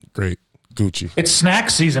Great. Gucci. It's snack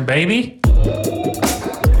season, baby.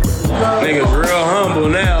 Niggas real humble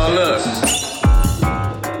now, look.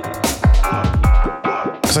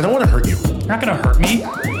 Because I don't want to hurt you. You're not gonna hurt me.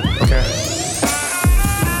 Okay.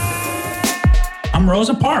 I'm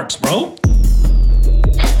Rosa Parks, bro.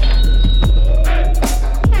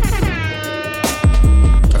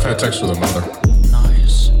 I've had sex with a mother.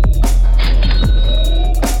 Nice.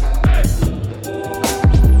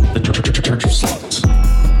 The Church of Sluts.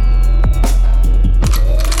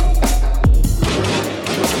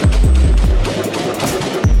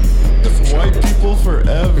 White people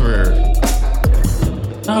forever.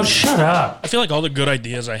 Oh, shut up. I feel like all the good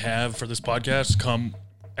ideas I have for this podcast come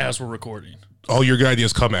as we're recording. All your good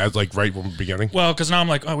ideas come as like right from the beginning. Well, because now I'm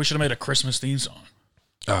like, oh, we should have made a Christmas theme song.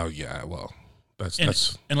 Oh yeah, well, that's.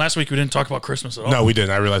 And last week we didn't talk about Christmas at all. No, we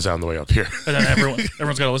didn't. I realized that on the way up here. And then everyone's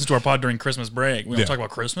got to listen to our pod during Christmas break. We don't Yeah. talk about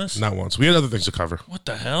Christmas. Not once. We had other things to cover, What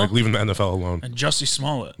the hell? like leaving the NFL alone. And Jussie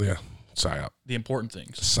Smollett. Yeah, psyop. The important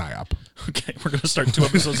things. Psyop. Okay, we're gonna start 2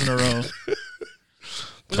 episodes in a row.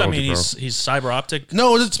 What does that mean? He's cyber optic.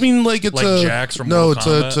 No, it's mean like it's Like a Jax from no.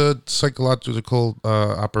 Mortal It's a psychological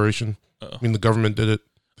operation. I mean, the government did it.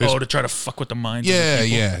 Oh, to try to fuck with the minds. Yeah, of the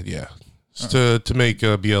people? yeah. It's to make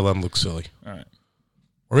BLM look silly. All right.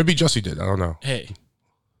 Or maybe Jussie did. I don't know. Hey,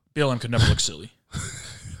 BLM could never look silly.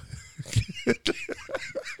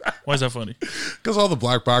 Why is that funny? Because all the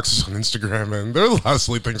black boxes on Instagram, and there are a lot of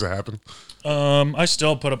silly things that happen. I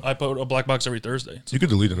still put a black box every Thursday. You could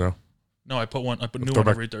delete it now. No, I put new one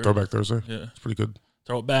Throwback, every Thursday. Throwback Thursday. Yeah. It's pretty good.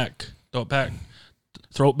 Throw it back. Throw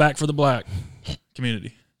it back for the black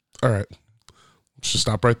community. All right. Let's just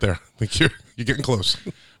stop right there. I think you're getting close.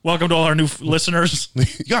 Welcome to all our new listeners. You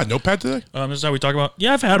got a notepad today? This is how we talk about.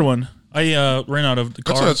 Yeah, I've had one. I ran out of the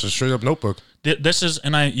car. That's a straight up notebook. This is,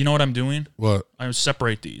 and you know what I'm doing? What? I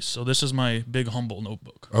separate these. So this is my big humble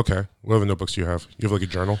notebook. Okay. What other notebooks do you have? You have like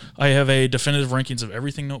a journal? I have a definitive rankings of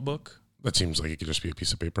everything notebook. That seems like it could just be a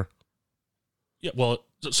piece of paper. Yeah, well,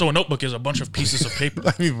 so a notebook is a bunch of pieces of paper.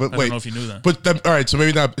 I mean, but I wait. don't know if you knew that. But then, all right, so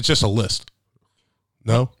maybe not. It's just a list.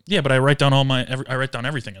 No? Yeah, but I write down I write down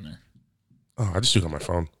everything in there. Oh, I just do it on my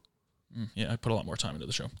phone. Yeah, I put a lot more time into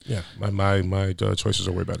the show. Yeah, my choices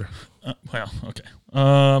are way better. Well, okay.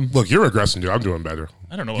 Look, you're regressing, dude. I'm doing better.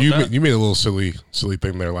 I don't know about that. You made a little silly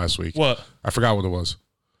thing there last week. What? I forgot what it was.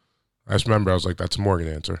 I just remember I was like, that's a Morgan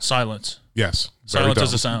answer. Silence. Yes. Silence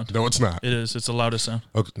is a sound. No, it's not. It is. It's the loudest sound.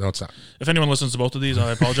 Okay, no, it's not. If anyone listens to both of these,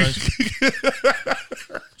 I apologize.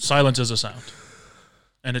 Silence is a sound.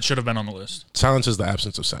 And it should have been on the list. Silence is the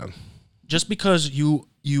absence of sound. Just because you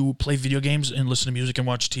play video games and listen to music and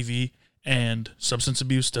watch TV and substance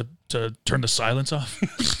abuse to turn the silence off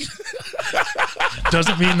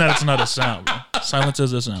doesn't mean that it's not a sound. Silence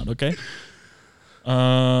is a sound, okay?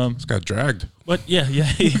 It's got dragged. But yeah.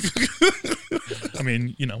 I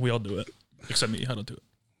mean, we all do it. Except me, I don't do it.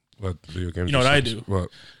 What video games? You know what I do? What?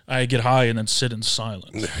 I get high and then sit in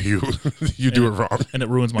silence. You do it wrong. And it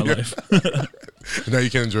ruins my life. Now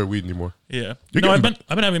you can't enjoy weed anymore. Yeah. You're I've getting-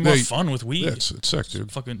 been having more Yeah, fun with weed. Yeah, it's sick,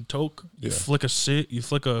 dude. Fucking toke. You Yeah. flick a sit. You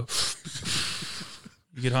flick a.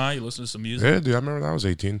 You get high. You listen to some music. Yeah, dude. I remember when I was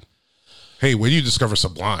 18. Hey, where do you discover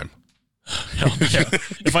Sublime? Hell, yeah.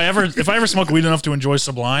 If I ever smoke weed enough to enjoy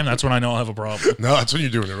Sublime, that's when I know I'll have a problem. No, that's when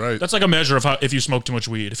you're doing it right. That's like a measure of if you smoke too much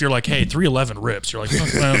weed. If you're like, hey, 311 rips, you're like, oh,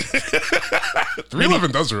 well,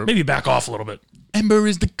 311 does rip. maybe back off a little bit. Ember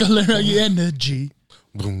is the color of your energy.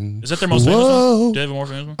 Boom. Is that their most famous one? Do they have a more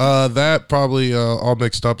famous one? That probably All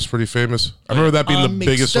Mixed Up is pretty famous. I remember that being All the Mixed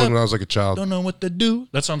biggest one Up. when I was like a child. Don't know what to do.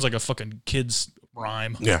 That sounds like a fucking kid's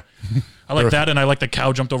rhyme. Yeah. I like that, and I like The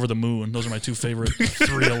Cow Jumped Over the Moon. Those are my two favorite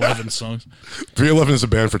 311 songs. 311 is a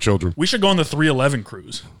band for children. We should go on the 311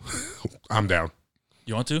 cruise. I'm down.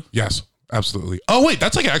 You want to? Yes, absolutely. Oh, wait,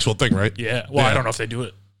 that's like an actual thing, right? Yeah. Well, I don't know if they do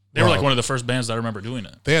it. They were like one of the first bands that I remember doing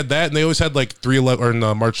it. They had that, and they always had like 311 or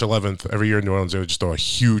on March 11th every year in New Orleans. They would just throw a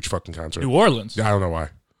huge fucking concert. New Orleans? Yeah, I don't know why.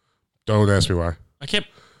 Don't ask me why. I can't.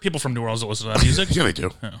 People from New Orleans don't listen to that music. Yeah, they do.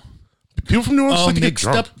 Oh. People from New Orleans All like to get mixed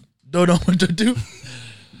drunk. up. Don't know what to do.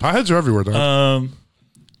 Potheads are everywhere, though.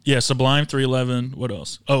 Yeah, Sublime 311. What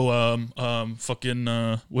else? Oh, fucking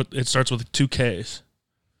what? It starts with 2 Ks.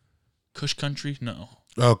 Kush Country? No.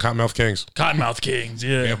 Oh, Cottonmouth Kings. Cottonmouth Kings.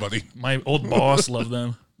 Yeah, Yeah, buddy. My old boss loved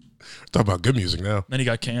them. Talk about good music now. Then he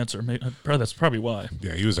got cancer. That's probably why.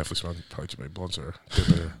 Yeah, he was definitely smoking probably too many blunts or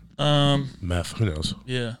dipping or meth. Who knows?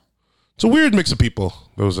 Yeah. It's a weird mix of people.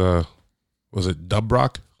 Those was it dub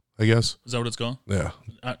rock? I guess. Is that what it's called? Yeah.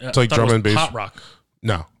 It's like drum and bass. Hot rock.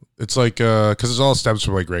 No, it's like because it's all stems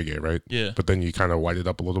from like reggae, right? Yeah. But then you kind of white it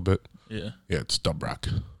up a little bit. Yeah. Yeah, it's dub rock.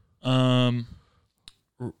 I-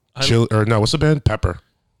 Chill or no? What's the band? Pepper.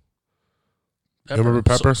 You remember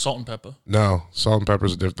Pepper? Salt and Pepper. No, Salt and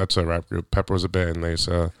Pepper's that's a rap group. Pepper was a band.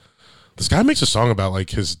 This guy makes a song about like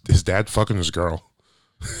his dad fucking his girl.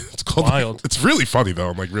 It's called Wild. It's really funny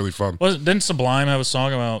though. Like really fun. Didn't Sublime have a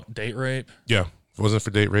song about date rape? Yeah. If it wasn't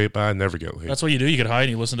for date rape, I'd never get laid. That's what you do. You get high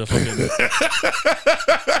and you listen to fucking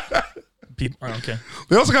people. Oh, okay.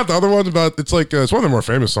 They also got the other one about it's like it's one of the more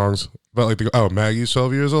famous songs about like Maggie's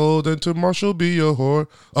 12 years old and tomorrow she'll be a whore.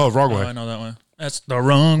 Oh, wrong way. I know that one. That's the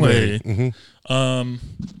wrong way. Mm-hmm.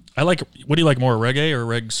 I like. What do you like more, reggae or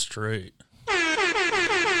reg straight?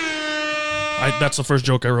 That's the first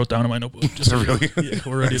joke I wrote down in my notebook. Just really? Yeah,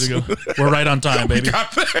 we're ready to go. We're right on time, baby.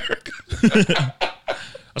 Got there.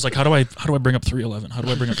 I was like, how do I bring up 311? How do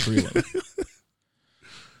I bring up 311?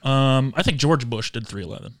 I think George Bush did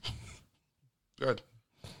 311. Good.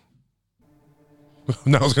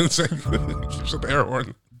 No, I was gonna say the air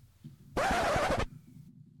horn.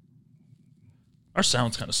 Our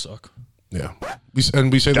sounds kind of suck. Yeah, we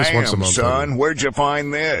say this once a month. Son, where'd you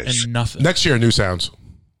find this? And nothing. Next year, new sounds.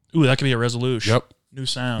 Ooh, that could be a resolution. Yep. New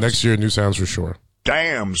sounds. Next year, new sounds for sure.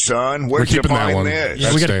 Damn, son, We're where'd you keeping that find one. this?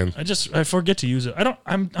 Yeah, we staying. I forget to use it.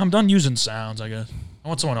 I'm done using sounds, I guess. I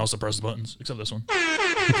want someone else to press the buttons, except this one.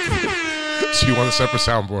 So you want a separate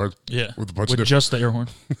soundboard? Yeah. With a bunch with of just the air horn.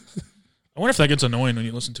 I wonder if that gets annoying when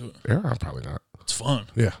you listen to it. Yeah, probably not. It's fun.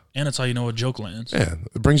 Yeah. And it's how you know a joke lands. Yeah,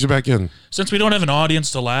 it brings you back in. Since we don't have an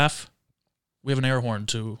audience to laugh, we have an air horn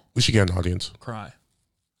to We should get an audience. cry.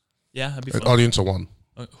 Yeah, that'd be An fun. audience of one.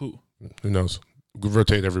 Who? Who knows? We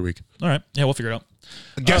rotate every week. All right. Yeah, we'll figure it out.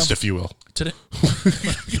 A guest, if you will. Today, I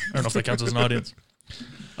don't know if that counts as an audience.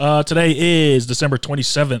 Today is December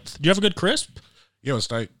 27th. Do you have a good crisp? Yeah, it was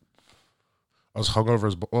tight. I was hungover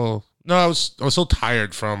as well. No, I was so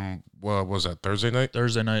tired from what was that, Thursday night?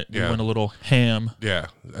 Thursday night, we Yeah. went a little ham. Yeah,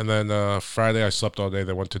 and then Friday I slept all day.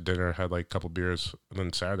 Then went to dinner, had like a couple beers, and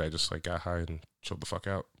then Saturday I just like got high and chilled the fuck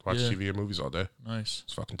out, watched Yeah. TV and movies all day. Nice.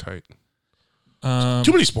 It's fucking tight. A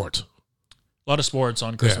Too many sports. lot of sports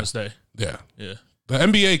on Christmas Day. Yeah, Yeah. the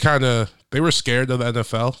NBA they were scared of the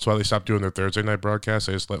NFL, so why they stopped doing their Thursday night broadcast.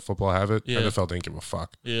 They just let football have it. Yeah. NFL didn't give a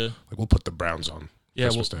fuck. Yeah. Like we'll put the Browns on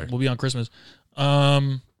Christmas Day. We'll be on Christmas.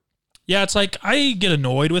 Yeah, it's like I get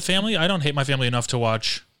annoyed with family. I don't hate my family enough to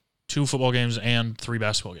watch 2 football games and 3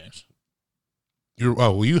 basketball games.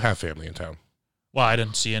 You have family in town. Well, I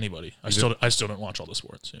didn't see anybody. I still don't watch all the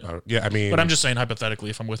sports. Yeah. Yeah, I mean, But I'm just saying hypothetically,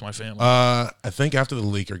 if I'm with my family, I think after the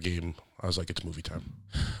Laker game, I was like, it's movie time.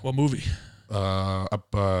 what movie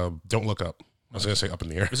Don't Look Up. I was gonna say Up in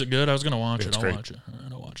the Air. is it good? I was gonna watch Yeah, it. it's I'll great. watch it.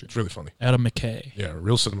 I'll watch it. It's really funny. Adam McKay. Yeah,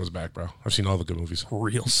 real cinema's back, bro. I've seen all the good movies.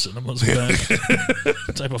 Real cinema's back.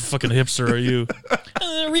 What type of fucking hipster are you?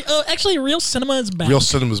 Actually, real cinema is back. Real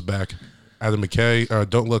cinema's back. Adam McKay.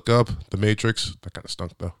 Don't Look Up. The Matrix. That kind of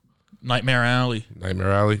stunk though. Nightmare Alley.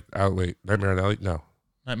 Nightmare Alley. Wait, Nightmare Alley. No,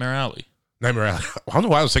 Nightmare Alley. Nightmare Alley. I don't know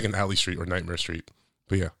why I was thinking Alley Street or Nightmare Street,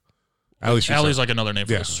 but yeah, Alley Street. Alley's like another name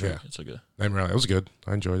for Yeah, the street. yeah. It's like a Nightmare Alley. It was good.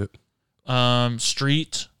 I enjoyed it.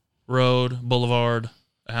 street, road, boulevard,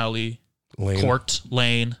 alley, Lane. court,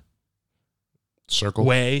 lane, Circle.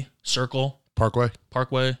 way, circle, Parkway.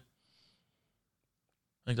 parkway. I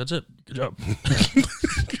think that's it. Good job.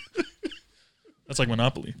 That's like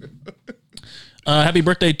Monopoly. Happy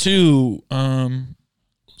birthday to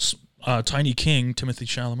Tiny King, Timothy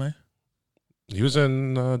Chalamet. He was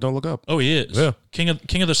in Don't Look Up. Oh, he is. Yeah. King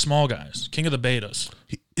of the small guys. King of the betas.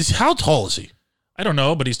 How tall is he? I don't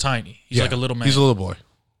know, but he's tiny. He's like a little man. He's a little boy.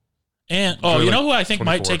 And Really you know like who I think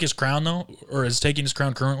might 24. take his crown though, or is taking his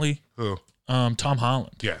crown currently? Who? Tom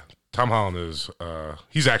Holland. Yeah. Tom Holland is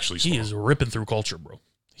he's actually small. He is ripping through culture, bro.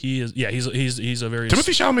 He is. Yeah, he's a very.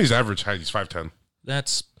 Timothy Chalamet's average height, he's 5'10".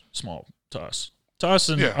 That's small to us. To us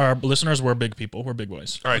and Yeah. our listeners, we're big people. We're big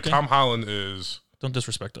boys. All right, Okay? Tom Holland is Don't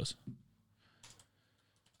disrespect us.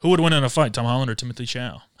 Who would win in a fight, Tom Holland or Timothy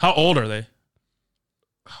Chow? How old are they?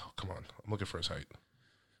 come on. I'm looking for his height. Tom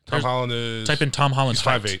There's- Holland is Type in Tom Holland's he's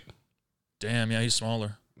height. 5'8". Damn, yeah, he's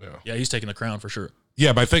smaller. Yeah. Yeah, he's taking the crown for sure.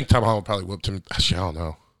 Yeah, but I think Tom Holland probably whipped him. Actually, I don't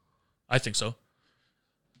know. I think so.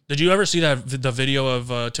 Did you ever see the video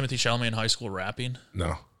of Timothy Chalamet in high school rapping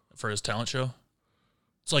No. for his talent show?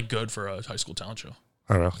 It's like good for a high school talent show.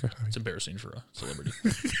 I don't know. Okay. It's embarrassing for a celebrity.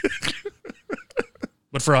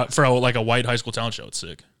 But for like a white high school talent show, it's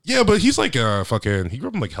sick. Yeah, but he's like he grew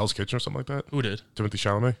up in like Hell's Kitchen or something like that. Who did? Timothy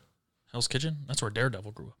Chalamet. Hell's Kitchen? That's where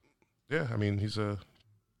Daredevil grew up. Yeah, I mean he's a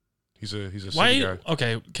city Why? guy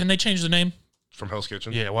Okay, can they change the name? from Hell's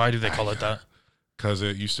Kitchen. Yeah, why do they call it that? Because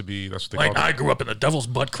it used to be that's what they Like, called I it. grew up in the devil's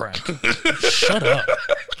butt crack. Shut up.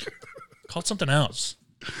 Call it something else.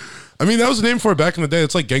 I mean that was the name for it back in the day.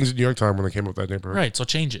 It's like Gangs of New York time when they came up with that neighborhood. Right, so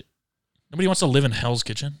change it. Nobody wants to live in Hell's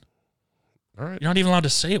Kitchen. All right. You're not even allowed to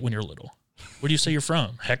say it when you're little. Where do you say you're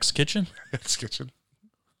from? Hex Kitchen? Hex Kitchen.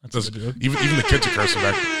 That's a good joke. Even the kids are cursing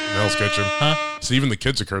back in Hell's Kitchen. Huh? So even the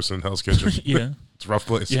kids are cursing in Hell's Kitchen. Yeah. It's a rough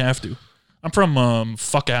place. You have to. I'm from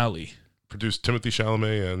Fuck Alley. Produced Timothy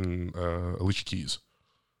Chalamet and Alicia Keys.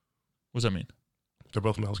 What does that mean? They're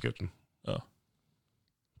both from Hell's Kitchen. Oh.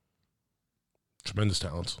 Tremendous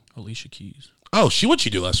talents. Alicia Keys. Oh, what'd she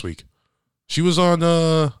do last week? She was on,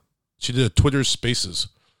 she did a Twitter Spaces.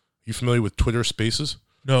 You familiar with Twitter Spaces?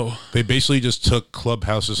 No. They basically just took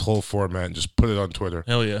Clubhouse's whole format and just put it on Twitter.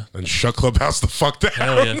 Hell yeah. And shut Clubhouse the fuck down.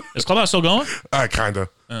 Hell yeah. Is Clubhouse still going? Kinda.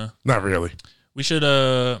 Not really. We should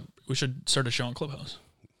start a show on Clubhouse.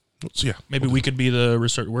 So yeah. Maybe we could be the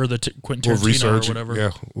research. We're the Quentin We'll Tarantino research or whatever.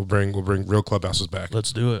 Yeah, we'll bring real Clubhouses back.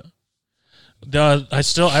 Let's do it.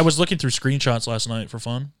 I was looking through screenshots last night for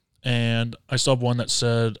fun, and I still have one that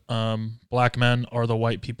said, "Black men are the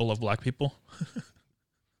white people of black people."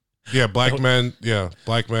 Yeah, black men. Yeah,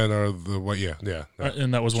 black men are the white. Yeah.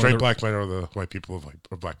 And that was Straight one of the, black men are the white people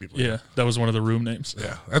of black people. Yeah, that was one of the room names.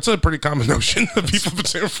 Yeah, that's a pretty common notion that people have been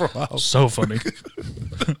saying for a while. So funny,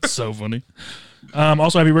 so funny.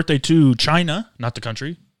 Also, happy birthday to China, not the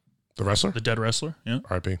country, The wrestler, the dead wrestler. Yeah,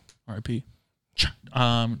 R.I.P. R.I.P.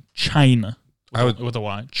 China. With a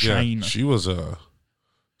Y. China. Yeah, she was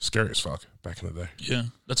scary as fuck back in the day. Yeah,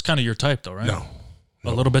 that's kind of your type, though, right? No,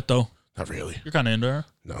 A little bit, though. not really. You're kind of into her.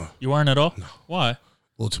 No, You aren't at all. No. Why? a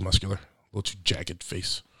little too muscular, a little too jagged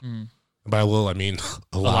face. And by a little, I mean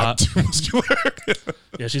a lot lot. too muscular.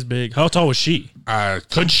 Yeah, she's big. How tall was she? Could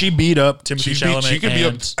Could she beat up Timothy Chalamet she could be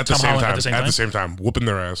up and at the Tom same Holland time. at the same At time? the same time, whooping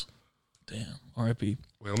their ass. Damn. R.I.P.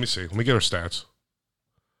 Wait, let me see. Let me get her stats.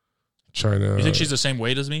 China. You think she's the same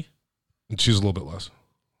weight as me? She's a little bit less.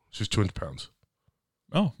 She's 200 pounds.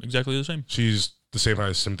 Oh, exactly the same. She's the same height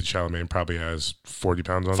as Timothy Chalamet and probably has 40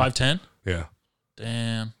 pounds on her. 5'10"? Yeah.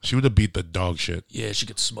 Damn. She would have beat the dog shit. Yeah, she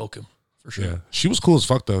could smoke him for sure. Yeah. She was cool as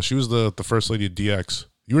fuck, though. She was the first lady of DX.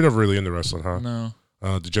 You were never really into wrestling, huh? No.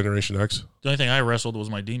 The Generation X? The only thing I wrestled was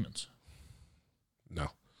my demons. No.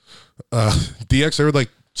 DX, they were like,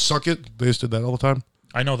 suck it. They just did that all the time.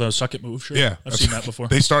 I know the suck it move. Sure. Yeah. I've seen that before.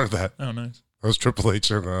 They started that. Oh, nice. That was Triple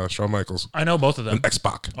H and Shawn Michaels. I know both of them. And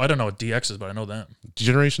X-Pac. I don't know what DX is, but I know them.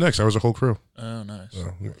 Generation X, that was a whole crew. Oh, nice.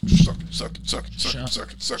 Suck it, suck it, suck it, suck it,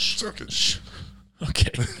 suck it, suck it, suck it.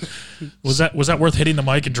 Okay. Was that worth hitting the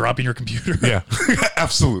mic and dropping your computer? Yeah,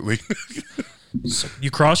 absolutely.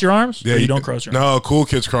 You cross your arms? Yeah, Or you don't cross your arms? No, cool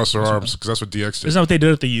kids cross their arms because that's what DX did. Isn't that what they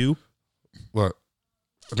did at the U? What?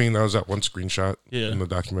 I mean, that was that one screenshot in the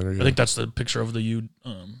documentary. I think that's the picture of the U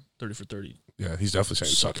 30 for 30. Yeah, he's definitely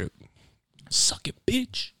saying suck it. Suck it,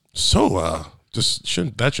 bitch. So,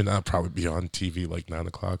 should not probably be on TV like 9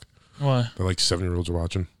 o'clock. Why? They're like 7-year-olds are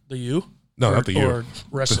watching. The U? No, not the U. Or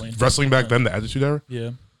wrestling. Wrestling back then, the Attitude Era.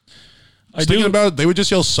 Yeah. Thinking about it, they would just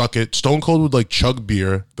yell "suck it." Stone Cold would like chug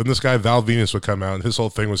beer. Then this guy Val Venus would come out, and his whole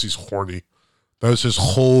thing was he's horny. That was his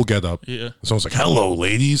whole get up. Yeah. And someone's like, "Hello,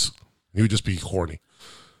 ladies." He would just be horny.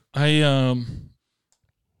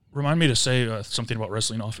 Remind me to say something about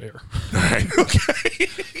wrestling off air. All right, okay.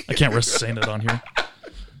 I can't risk saying it on here.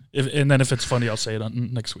 And then if it's funny, I'll say it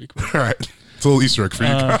on next week. All right, it's a little Easter egg for you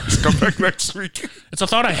guys. Come back next week. It's a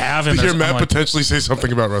thought I have, and To hear I'm Matt like, potentially say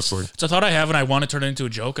something about wrestling. it's a thought I have, and I want to turn it into a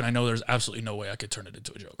joke, and I know there's absolutely no way I could turn it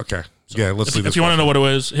into a joke. Okay, yeah, let's leave If this. you want to know what it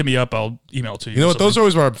is, hit me up. I'll email it to you. You know what? Those are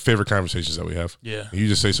always our favorite conversations that we have. Yeah. You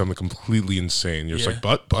just say something completely insane. You're just Yeah.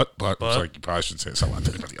 like, but. It's like, you probably should say something to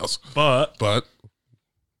anybody else. But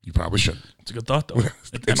you probably shouldn't. it's a good thought, though. Am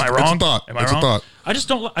I it's a wrong? thought. Am I It's a wrong? thought. I just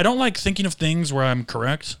don't. I don't like thinking of things where I'm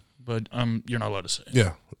correct, but you're not allowed to say it.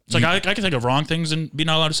 Yeah. It's like I can think of wrong things and be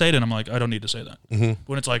not allowed to say it, and I'm like, I don't need to say that. Mm-hmm.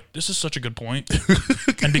 When it's like, this is such a good point,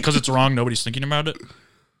 and because it's wrong, nobody's thinking about it.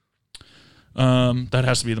 That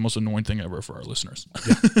has to be the most annoying thing ever for our listeners.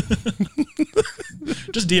 Yeah.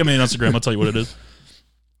 Just DM me on Instagram. I'll tell you what it is.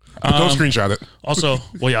 Don't screenshot it. Also,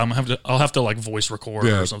 well, yeah, I'll have to like voice record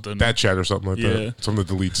or something. That chat or something like Yeah. that. Something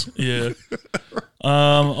that deletes. Yeah.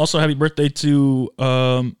 Also, happy birthday to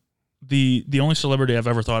the only celebrity I've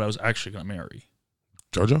ever thought I was actually going to marry,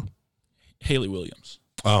 JoJo? Haley Williams.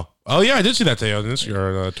 Oh, yeah, I did see that today on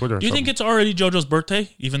Instagram, on Twitter. Do you think it's already JoJo's birthday,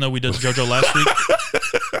 even though we did JoJo last week?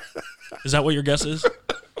 Is that what your guess is?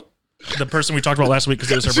 The person we talked about last week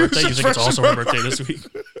because it was her birthday. You think it's also her birthday this week?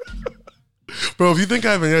 Bro, if you think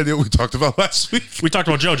I have any idea what we talked about last week, We talked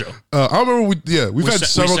about JoJo. I remember. We've had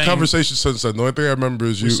several sang- conversations since then. The only thing I remember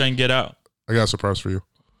is We you. sang "Get Out." I got a surprise for you.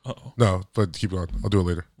 Uh-oh. No, but keep going. I'll do it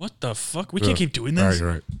later. What the fuck? We can't keep doing this. All right, you're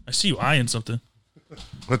right. I see you eyeing something.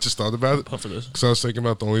 I just thought about it Puff for this. because I was thinking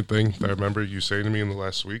about the only thing that I remember you saying to me in the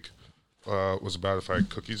last week was about if I had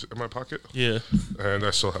cookies in my pocket. Yeah. And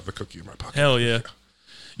I still have the cookie in my pocket. Hell yeah.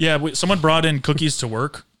 Yeah, someone brought in cookies to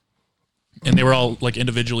work, and they were all like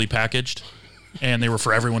individually packaged, and they were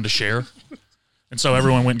for everyone to share. And so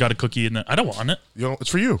everyone went and got a cookie, and I don't want it. You know, it's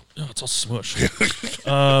for you. Oh, it's all smush.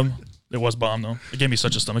 It was bomb, though. It gave me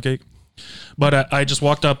such a stomachache. But I just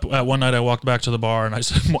walked up one night. I walked back to the bar, and I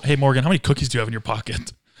said, "Hey, Morgan, how many cookies do you have in your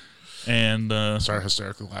pocket?" And started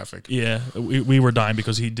hysterically laughing. Yeah, we were dying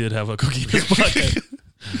because he did have a cookie in his pocket.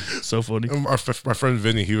 So funny. My friend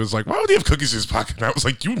Vinny, he was like, "Why would he have cookies in his pocket?" And I was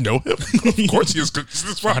like, "Do you know him? Of course he has cookies in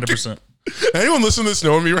his pocket." 100%. Anyone listening to this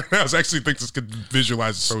knowing me right now actually thinks this could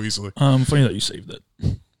visualize it so easily. Funny that you saved it.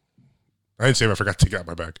 I didn't save it. I forgot to take it out of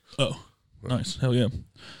my bag. Oh, nice. Hell yeah.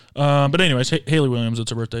 But anyways, Haley Williams,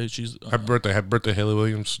 it's her birthday. She's Happy birthday, Haley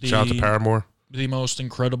Williams. Shout out to Paramore. The most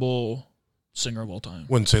incredible singer of all time.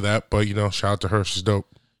 Wouldn't say that, but shout out to her. She's dope.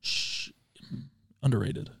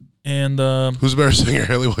 Underrated. And who's a better singer,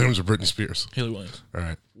 Haley Williams or Britney Spears? Haley Williams. All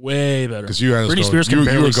right. Way better. Because you Britney Spears you were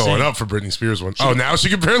going sing. up for Britney Spears one. Now she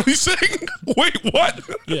can barely sing? Wait, what?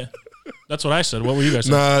 Yeah. That's what I said. What were you guys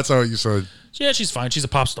saying? Nah, that's not what you said. Yeah, she's fine. She's a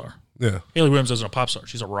pop star. Yeah. Haley Williams isn't a pop star.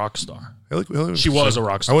 She's a rock star. Haley she was a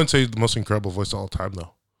rock star. I wouldn't say the most incredible voice of all time,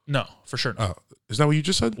 though. No, for sure not. Is that what you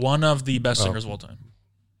just said? One of the best singers of all time.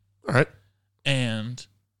 All right. And,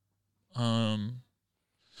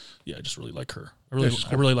 yeah, I just really like her. I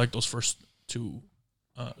really like those first two,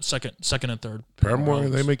 second and third. Paramore,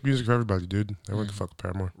 they make music for everybody, dude. Everyone can fuck with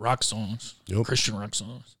Paramore. Rock songs. Yep. Christian rock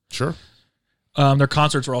songs. Sure. Their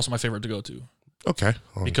concerts were also my favorite to go to. Okay.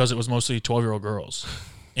 Because it was mostly 12-year-old girls.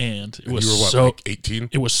 And it was you were so like 18?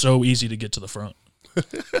 It was so easy to get to the front.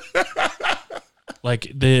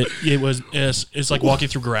 It's like walking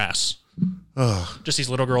through grass. Just these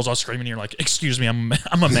little girls all screaming, and you're like, "Excuse me, I'm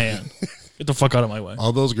a man. Get the fuck out of my way."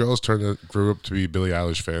 All those girls grew up to be Billie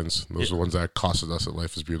Eilish fans. Those are the ones that costed us at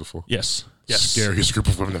Life is Beautiful. Yes. Scariest group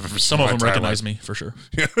of women I've ever seen. Some of them recognize me for sure.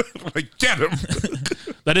 Yeah, like get them.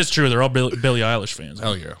 That is true. They're all Billie Eilish fans.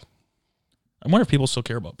 Hell yeah. I wonder if people still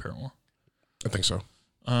care about Paramore. I think so.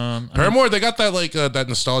 Paramore, they got that that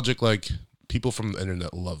nostalgic people from the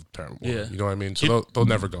internet love Paramore. Yeah. You know what I mean? So they'll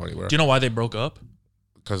never go anywhere. Do you know why they broke up?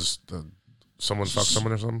 Because someone fucked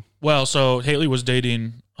someone or something? Well, so Haley was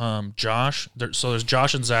dating Josh. So there's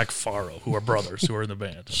Josh and Zach Farrow, who are brothers, who are in the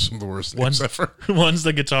band. Some of the worst names ever. One's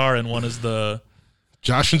the guitar and one is the...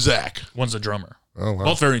 Josh and Zach. One's the drummer. Oh, wow.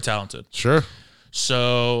 Both very talented. Sure.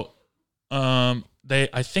 So I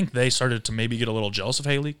think they started to maybe get a little jealous of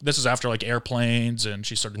Haley. This is after Airplanes, and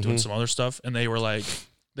she started doing some other stuff. And they were like...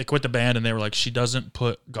 They quit the band, and they were like, she doesn't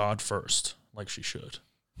put God first like she should.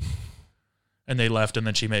 And they left, and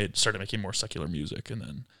then she started making more secular music. And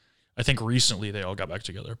then I think recently they all got back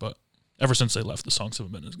together. But ever since they left, the songs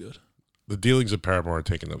haven't been as good. The dealings of Paramore are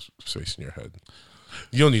taking up space in your head.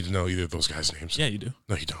 You don't need to know either of those guys' names. Yeah, you do.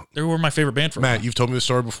 No, you don't. They were my favorite band for a Matt, while. you've told me the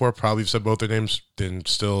story before. Probably said both their names, then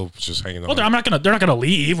still just hanging on. Well, they're not gonna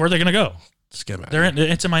leave. Where are they gonna go? Just get mad.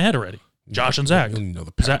 It's in my head already. Josh and Zach. You don't need to know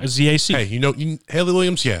the Paramore. ZAC. Hey, Haley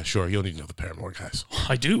Williams? Yeah, sure. You don't need to know the Paramore guys.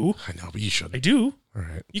 I do. I know, but you should. I do. All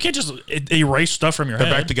right. You can't just erase stuff from your head.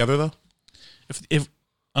 They're back together, though? If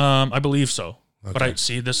I believe so. Okay. But I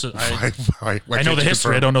see this is I know the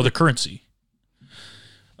history. I don't know the currency.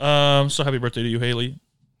 So happy birthday to you, Haley.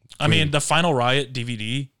 I mean, the Final Riot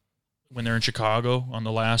DVD, when they're in Chicago on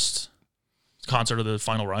the last concert of the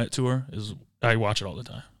Final Riot tour, I watch it all the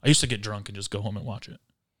time. I used to get drunk and just go home and watch it.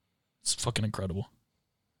 It's fucking incredible.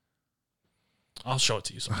 I'll show it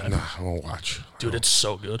to you sometime. No, I won't watch. Dude, it's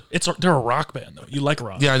so good. They're a rock band, though. You like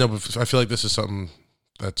rock. Yeah, I know, but I feel like this is something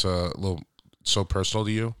that's a little so personal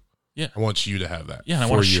to you. Yeah. I want you to have that. Yeah, and I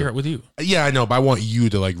want to share it with you. Yeah, I know, but I want you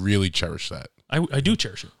to really cherish that. I do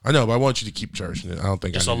cherish it. I know, but I want you to keep cherishing it. I don't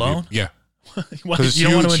think just I need alone. Yeah. Because you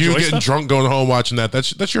don't want to enjoy getting stuff? drunk, going home, watching that.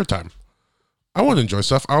 That's your time. I want to enjoy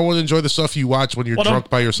stuff. I want to enjoy the stuff you watch when you're drunk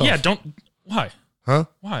by yourself. Yeah, don't. Why? Huh?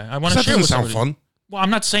 Why? I want to share That it with doesn't somebody. sound fun. Well,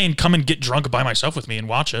 I'm not saying come and get drunk by myself with me and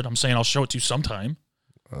watch it. I'm saying I'll show it to you sometime.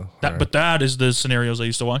 But that is the scenarios I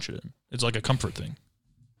used to watch it in. It's like a comfort thing.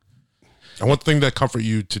 I want the thing that comfort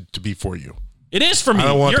you to be for you. It is for me. I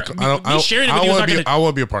don't want. Sharing it with you is not gonna, I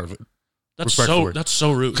want to be a part of it. That's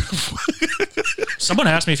so rude. Someone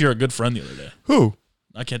asked me if you're a good friend the other day. Who?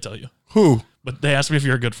 I can't tell you. Who? But they asked me if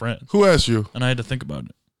you're a good friend. Who asked you? And I had to think about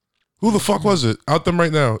it. Who the fuck was it? Out them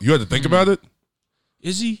right now. You had to think about it?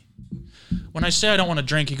 Is he? When I say I don't want to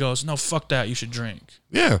drink, he goes, "No, fuck that. You should drink."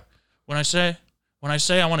 Yeah. When I say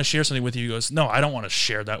I want to share something with you, he goes, "No, I don't want to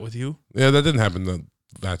share that with you." Yeah, that didn't happen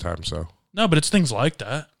that time, so. No, but it's things like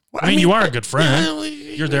that. Well, I mean, you are a good friend.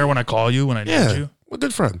 You're there when I call you, when I need you. A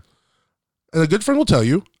good friend. And a good friend will tell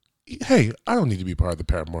you, hey, I don't need to be part of the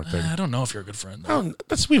Paramore thing. I don't know if you're a good friend. Though.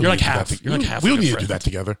 You're like half. You're like half. We a don't good need to friend. do that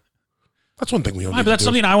together. That's one thing we don't. Why? Need But that's to do.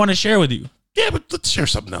 something I want to share with you. Yeah, but let's share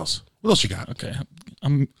something else. What else you got? Okay,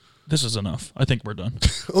 this is enough. I think we're done.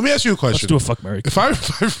 Let me ask you a question. Let's do a fuck Mary. If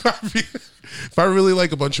I really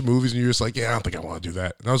like a bunch of movies and you're just like, yeah, I don't think I want to do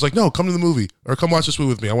that, and I was like, no, come to the movie or come watch this movie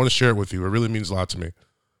with me. I want to share it with you. It really means a lot to me.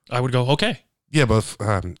 I would go, okay. Yeah, but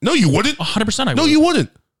no, you wouldn't. 100% I would. No, you wouldn't.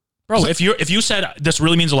 Bro, if you said this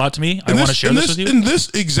really means a lot to me, I want to share this with you. In this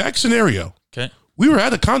exact scenario, Okay. we were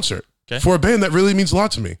at a concert for a band that really means a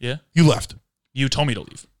lot to me. Yeah. You left. You told me to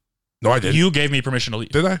leave. No, I didn't. You gave me permission to leave.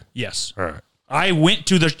 Did I? Yes. All right. I went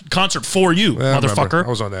to the concert for you, Yeah, I motherfucker. remember. I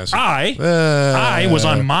was on acid. I was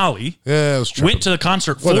on Molly. Yeah, it was tripping. Went to the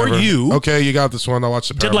concert Whatever. for you. Okay, you got this one. I watched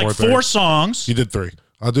the Did Paramore like thing. 4 songs. You did 3.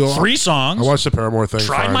 I'll do 3 songs. I watched the Paramore thing.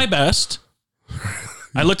 Tried fine. my best.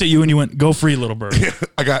 I looked at you and you went, "Go free, little bird."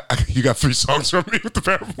 Yeah, you got 3 songs from me with the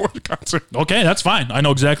Paramore concert. Okay, that's fine. I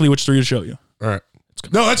know exactly which 3 to show you. All right.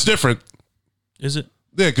 No, that's different. Is it?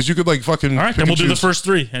 Yeah, because you could like fucking. All right, then we'll do the first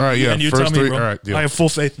 3. And, all right, yeah. And you first tell me, 3. bro. All right, deal. I have full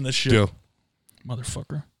faith in this shit. Deal.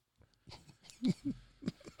 Motherfucker.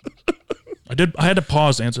 I had to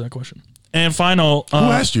pause to answer that question. And final. Who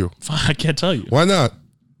asked you? I can't tell you. Why not?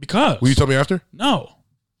 Because. Will you tell me after? No.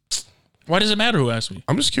 Why does it matter who asked me?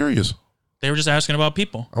 I'm just curious. They were just asking about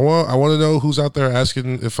people. I want to know who's out there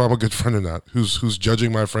asking if I'm a good friend or not. Who's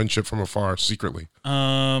judging my friendship from afar secretly?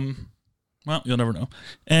 Well, you'll never know.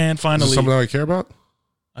 And finally, Is this something I care about?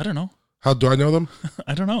 I don't know. How do I know them?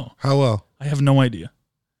 I don't know. How well? I have no idea.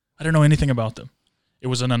 I don't know anything about them. It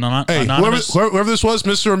was an Hey, anonymous. whoever this was,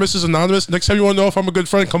 Mr. or Mrs. Anonymous, next time you want to know if I'm a good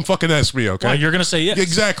friend, come fucking ask me, okay? Well, you're gonna say yes.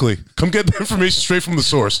 Exactly. Come get the information straight from the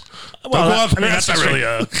source. Well, Don't go out that's not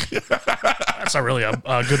really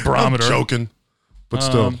a good barometer. I'm joking. But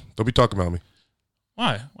still, don't be talking about me.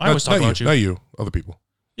 Why? I was talking about you. Not you. Other people.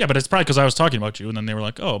 Yeah, but it's probably because I was talking about you, and then they were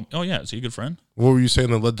like, "Oh, yeah, is he a good friend?" What were you saying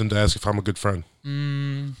that led them to ask if I'm a good friend?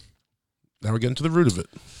 Now we're getting to the root of it.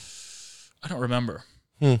 I don't remember.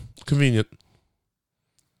 Convenient.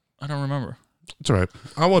 I don't remember. It's all right.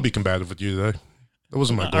 I want to be combative with you today. That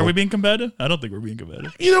wasn't my goal. Are we being combative? I don't think we're being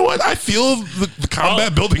combative. You know what? I feel the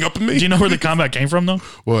combat building up in me. Do you know where the combat came from, though?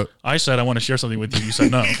 What? I said I want to share something with you. You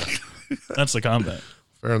said no. That's the combat.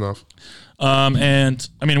 Fair enough. And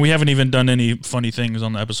I mean, we haven't even done any funny things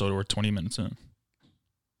on the episode. We're 20 minutes in.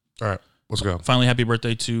 All right. Let's go. Finally, happy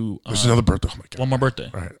birthday to... There's another birthday. Oh, my God. One more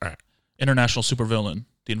birthday. All right. International supervillain,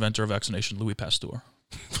 the inventor of vaccination, Louis Pasteur.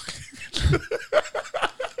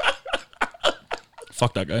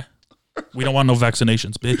 Fuck that guy. We don't want no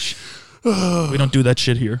vaccinations, bitch. We don't do that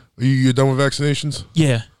shit here. You done with vaccinations?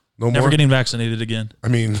 Yeah. No more? Never getting vaccinated again. I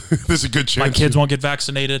mean, there's a good chance. My kids won't get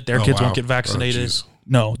vaccinated. Their kids won't get vaccinated. jeez.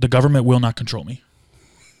 No, the government will not control me.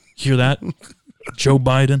 Hear that? Joe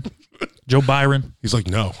Byron. He's like,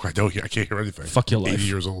 no, I don't. I can't hear anything. Fuck your life. 80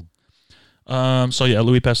 years old. So yeah,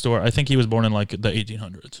 Louis Pasteur. I think he was born in like the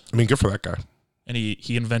 1800s, I mean, good for that guy. and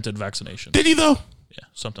he invented vaccination. Did he though? Yeah,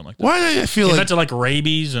 something like that. Why do I feel He like invented like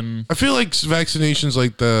rabies and I feel like vaccinations,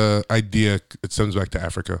 like the idea, it stems back to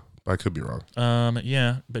Africa. But I could be wrong.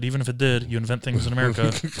 yeah. But even if it did, you invent things in America.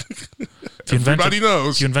 If you Everybody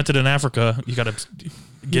knows. If you invent it in Africa, you got to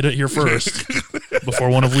get it here first before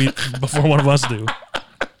one of us do,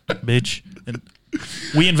 bitch. And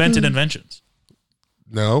we invented inventions.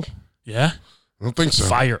 No, Yeah. I don't think so.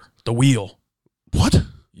 Fire, the wheel. What?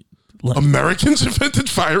 Americans invented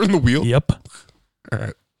fire in the wheel? Yep. All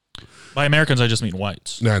right. By Americans, I just mean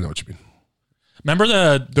whites. Nah, I know what you mean. Remember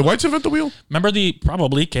the whites invent the wheel? Remember the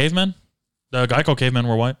probably cavemen? The Geico cavemen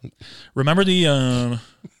were white. Remember the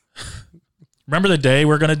day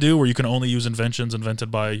we're gonna do where you can only use inventions invented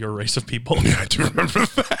by your race of people? Yeah, I do remember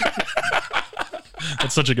that.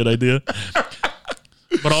 That's such a good idea.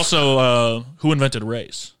 But also, who invented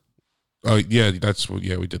race? Oh, yeah, we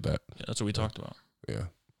did that. Yeah, that's what we talked about. Yeah.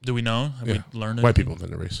 Do we know? Have we learned it? White people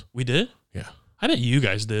invented race. We did? Yeah. I bet you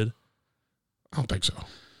guys did. I don't think so.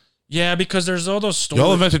 Yeah, because there's all those stories.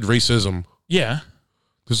 Y'all invented racism. Yeah.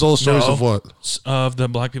 There's all the stories No. of what? Of the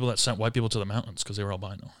black people that sent white people to the mountains because they were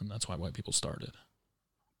albino, and that's why white people started.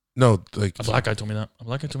 No, like A black guy told me that. A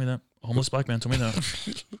black guy told me that. A homeless black man told me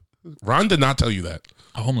that. Ron did not tell you that.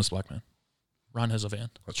 A homeless black man. Ron has a van.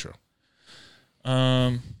 That's true.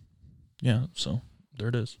 Yeah, so there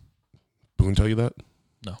it is. Boone tell you that?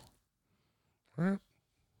 No. All right.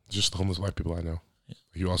 Just the homeless white people I know. Yeah.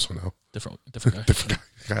 You also know. Different guy. Different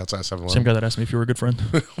guy outside 7-Eleven. Same guy that asked me if you were a good friend.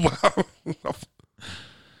 Wow.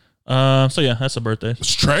 So yeah, that's a birthday.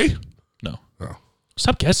 It's Trey? No. Oh.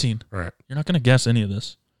 Stop guessing. All right. You're not gonna guess any of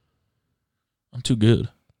this. I'm too good.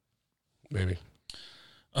 Maybe.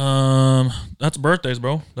 That's birthdays,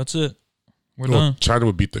 bro. That's it. We're Well, done. China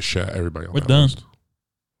would beat the shit out of everybody on We're that done. list.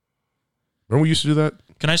 Remember we used to do that?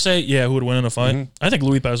 Can I say, yeah, who would win in a fight? I think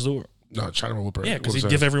Louis Pasteur. No, China will whoop her. Yeah, What because was he'd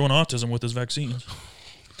that? give everyone autism with his vaccines.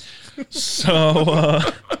 So,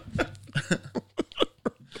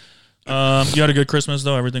 you had a good Christmas,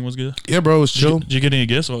 though? Everything was good? Yeah, bro, it was chill. Did you get any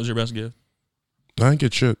gifts? What was your best gift? I didn't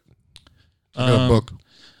get shit. I got a book.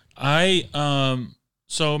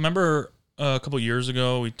 So remember a couple years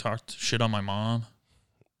ago, we talked shit on my mom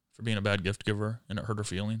for being a bad gift giver, and it hurt her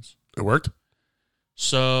feelings. It worked?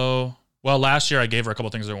 So, well, last year I gave her a couple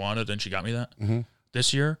things I wanted, and she got me that. Mm-hmm.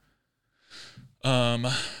 This year,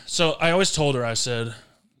 so I always told her, I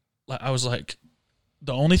was like,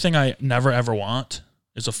 the only thing I never ever want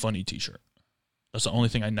is a funny T-shirt. That's the only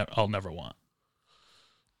thing I'll never want.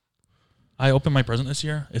 I opened my present this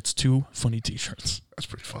year. It's 2 funny T-shirts. That's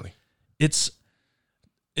pretty funny. It's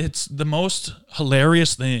the most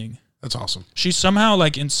hilarious thing. That's awesome. She's somehow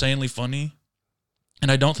like insanely funny,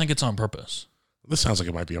 and I don't think it's on purpose. This sounds like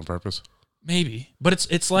it might be on purpose. Maybe, but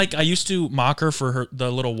it's like I used to mock her for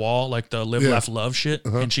the little wall, like the live, laugh, love shit,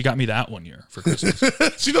 and she got me that one year for Christmas.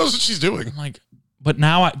 She knows what she's doing. I'm like, but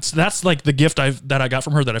now that's like the gift that I got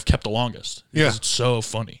from her that I've kept the longest. Yeah, it's so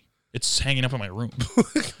funny. It's hanging up in my room.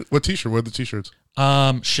 What T-shirt? What are the T-shirts?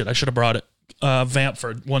 Shit, I should have brought it. Vamp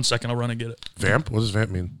for 1 second. I'll run and get it. Vamp? What does vamp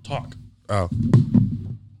mean? Talk. Oh.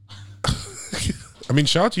 I mean,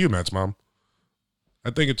 shout out to you, Matt's mom. I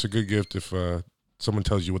think it's a good gift if someone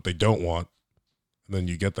tells you what they don't want, and then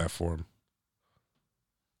you get that for them.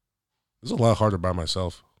 This is a lot harder by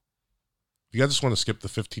myself. If you guys just want to skip the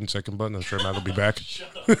 15-second button, I'm sure Matt will be back.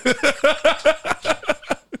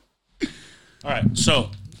 All right,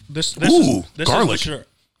 so this Ooh, this garlic. Is it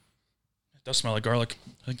does smell like garlic.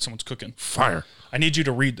 I think someone's cooking. Fire. I need you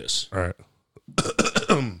to read this. All right.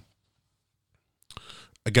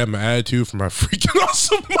 I got my attitude from my freaking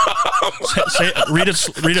awesome mom. Read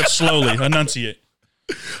it slowly. Enunciate.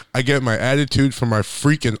 I get my attitude from my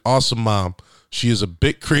freaking awesome mom. She is a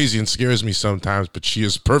bit crazy and scares me sometimes, but she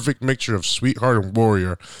is perfect mixture of sweetheart and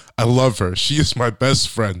warrior. I love her. She is my best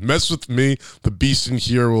friend. Mess with me, the beast in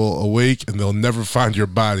here will awake and they'll never find your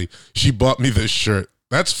body. She bought me this shirt.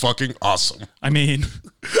 That's fucking awesome. I mean,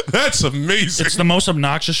 that's amazing. It's the most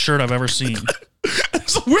obnoxious shirt I've ever seen.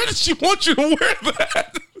 So where did she want you to wear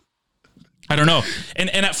that? I don't know. And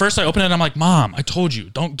at first I opened it and I'm like, Mom, I told you,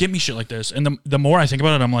 don't get me shit like this. And the more I think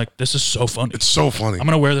about it, I'm like, this is so funny. It's so funny. I'm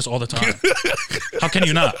going to wear this all the time. How can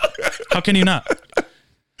you not? How can you not?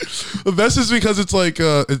 The best is because it's like,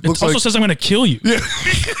 it looks also like. says I'm going to kill you. Yeah.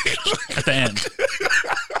 At the end.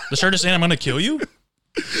 The shirt is saying I'm going to kill you?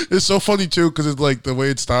 It's so funny too because it's like the way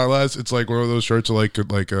it's stylized. It's like one of those shirts like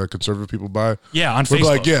conservative people buy. Yeah, on We're Facebook.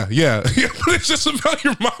 like, yeah. But it's just about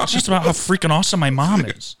your mom. It's just about how freaking awesome my mom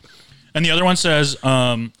is. And the other one says,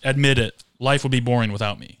 admit it, life would be boring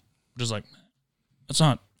without me. Which is like, it's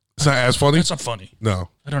not as funny. It's not funny. No,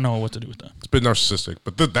 I don't know what to do with that. it's a bit narcissistic,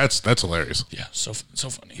 but that's hilarious. Yeah, so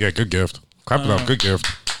funny. Yeah, good gift. Clap it up. Good gift.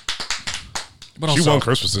 But She also, won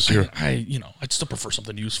Christmas this year. I'd still prefer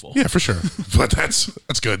something useful. Yeah, for sure. But that's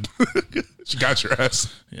good. She got your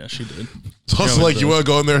ass. Yeah, she did. It's also Yeah, like you want to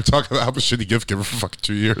go in there and talk about how a shitty gift giver for fucking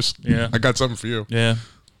 2 years. Yeah. I got something for you. Yeah,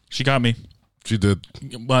 she got me. She did.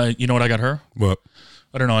 But you know what I got her? What?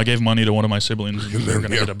 I don't know. I gave money to one of my siblings. And they were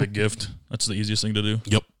going to Yeah. get a big gift. That's the easiest thing to do.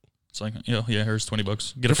 Yep. It's like, yeah, here's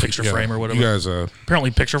 $20. Get a picture Yeah. frame or whatever. You guys,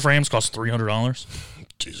 Apparently, picture frames cost $300.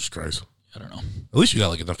 Jesus Christ. I don't know. At least you got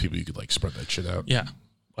like enough people you could like spread that shit out. Yeah,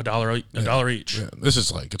 $1 each. Yeah. This is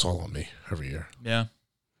like it's all on me every year. Yeah.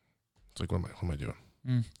 It's like what am I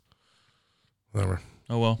doing? Whatever.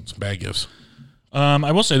 Oh well. Some bad gifts.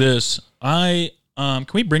 I will say this. Can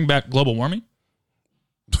we bring back global warming?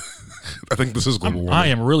 I think this is global warming. I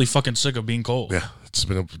am really fucking sick of being cold. Yeah, it's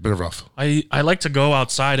been rough. I like to go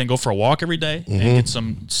outside and go for a walk every day and get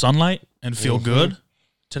some sunlight and feel good.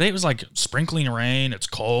 Today it was like sprinkling rain. It's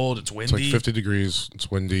cold. It's windy. It's like 50 degrees. It's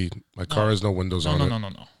windy. My car has no windows on it. No.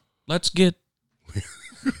 Let's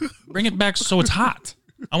bring it back so it's hot.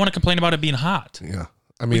 I want to complain about it being hot. Yeah.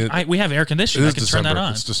 I mean, We have air conditioning. I can December. turn that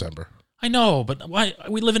on. It's December. I know, but why?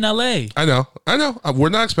 We live in LA. I know. We're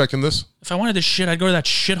not expecting this. If I wanted this shit, I'd go to that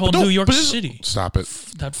shithole New York City. Stop it.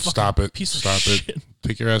 That fucking Stop it. piece of Stop shit. it.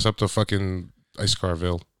 Take your ass up to fucking Ice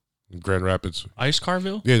Carville, Grand Rapids. Ice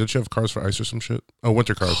Carville? Yeah, don't you have cars for ice or some shit? Oh,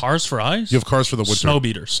 winter cars. Cars for ice? You have cars for the winter. Snow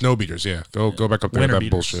beaters. Snow beaters, yeah. Go back up there Winter with that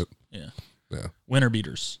beaters. bullshit. Yeah. Yeah. Winter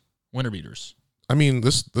beaters. I mean,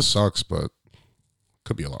 this sucks, but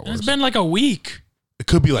could be a lot worse. It's been like a week. It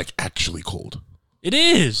could be like actually cold. It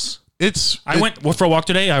is. I went for a walk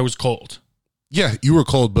today. I was cold. Yeah, you were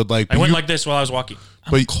cold, but like I went like this while I was walking.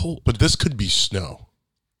 I'm cold. But this could be snow.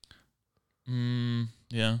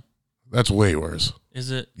 Yeah. That's way worse.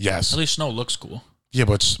 Is it? Yes. At least snow looks cool. Yeah,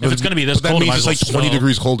 but If it's going to be this that cold, it means might it's as like well 20 snow.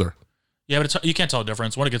 degrees colder. Yeah, but you can't tell the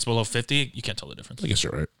difference. When it gets below 50, you can't tell the difference. I guess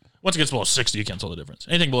you're right. Once it gets below 60, you can't tell the difference.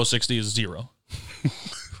 Anything below 60 is 0.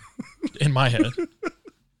 In my head.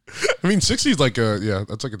 I mean, 60 is like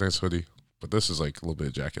that's like a nice hoodie. But this is like a little bit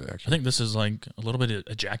of jacket I action. think this is like a little bit of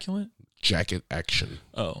ejaculate. Jacket action.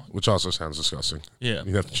 Oh. Which also sounds disgusting. Yeah.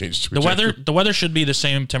 You have to change to The weather should be the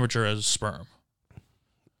same temperature as sperm.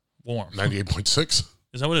 Warm. 98.6.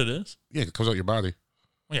 Is that what it is? Yeah, it comes out your body.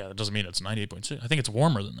 Well, yeah, that doesn't mean it's 98.6. I think it's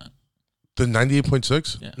warmer than that. The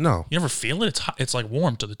 98.6? Yeah. No. You never feel it? It's hot. It's like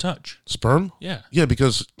warm to the touch. Sperm? Yeah. Yeah,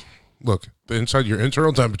 because look, the inside your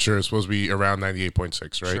internal temperature is supposed to be around 98.6,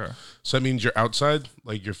 right? Sure. So that means your outside,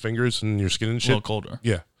 like your fingers and your skin and A shit. little colder.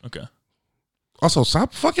 Yeah. Okay. Also,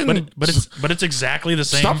 stop fucking. But it's exactly the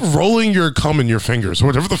same. Stop rolling your cum in your fingers or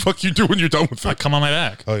whatever the fuck you do when you're done with I it. come on my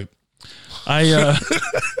back. Oh, I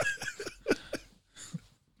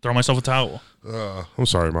throw myself a towel. I'm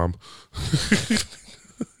sorry, Mom.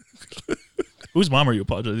 Whose mom are you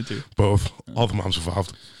apologizing to? Both. All the moms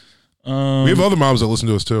involved. We Um, have other moms that listen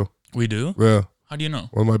to us too. we do? Yeah. How do you know?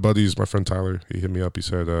 One of my buddies, my friend Tyler, he hit me up. He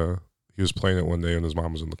said he was playing it one day and his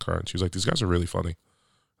mom was in the car and she was like, "These guys are really funny."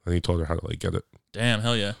 And he told her how to like get it. Damn,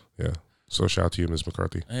 hell yeah. Yeah. So shout out to you, Ms.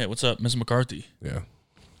 McCarthy. Hey, what's up, Miss McCarthy? Yeah.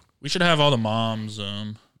 We should have all the moms.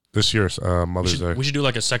 This year's Mother's Day. We should do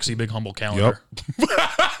like a sexy big humble calendar.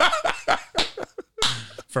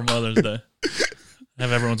 For Mother's Day.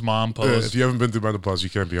 Have everyone's mom Yeah, post. if you haven't been through menopause, you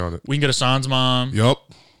can't be on it. We can get Hassan's mom. Yep.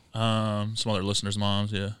 Some other listeners'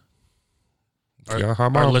 moms, yeah. Yeah, hi, Our,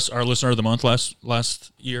 Mom. our listener of the month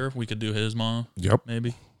last year, we could do his mom, Yep.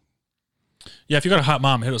 maybe. Yeah, if you got a hot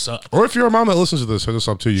mom, hit us up. Or if you're a mom that listens to this, hit us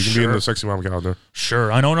up too. You can be in Sure. the sexy mom calendar.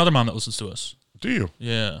 Sure. I know another mom that listens to us. Do you?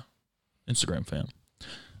 Yeah. Instagram fan.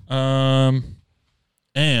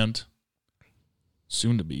 And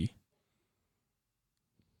soon to be.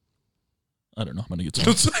 I don't know. I'm gonna get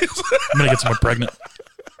someone pregnant.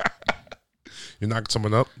 You knocked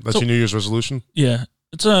someone up? That's So- your New Year's resolution? Yeah.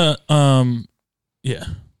 It's yeah.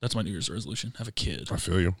 That's my New Year's resolution. Have a kid. I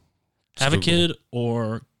feel you. Have a Still- kid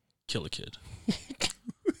or kill a kid.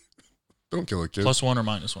 Don't kill a kid. +1 or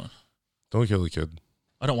 -1. Don't kill a kid.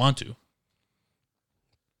 I don't want to,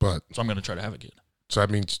 But, so I'm gonna try to have a kid. so that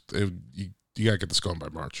means you got to get this going by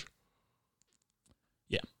March.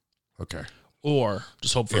 Yeah. Okay. Or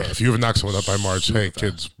just hope for Yeah, if you ever knock someone up by March, hey,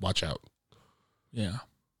 kids, watch out. Yeah.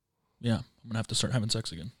 I'm gonna have to start having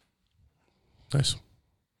sex again. Nice.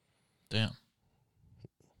 Damn.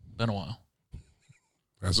 Been a while.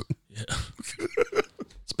 Has it? Yeah.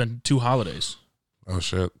 It's been 2 holidays. Oh,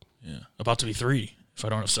 shit. Yeah. About to be 3 if I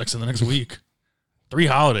don't have sex in the next week. 3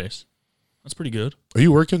 holidays. That's pretty good. Are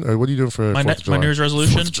you working? Or what are you doing for My 4th of July? New Year's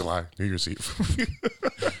resolution? 4th of July. New Year's Eve.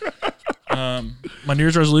 My New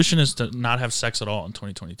Year's resolution is to not have sex at all in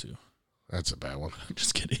 2022. That's a bad one.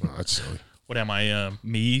 Just kidding. No, that's silly. What am I,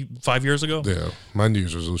 me 5 years ago? Yeah. My New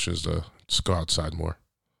Year's resolution is to just go outside more.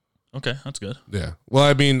 Okay, that's good. Yeah. Well,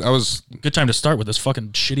 I mean, I was. Good time to start with this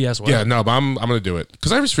fucking shitty ass weather. Yeah, no, but I'm going to do it.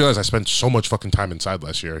 Because I just realized I spent so much fucking time inside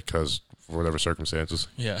last year because for whatever circumstances.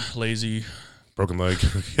 Yeah, lazy. Broken leg.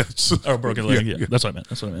 Yes. Oh, broken leg. Yeah, that's what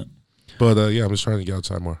I meant. But yeah, I'm just trying to get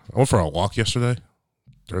outside more. I went for a walk yesterday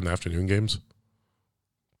during the afternoon games.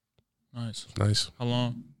 Nice. Nice. How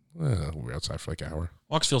long? We were outside for like an hour.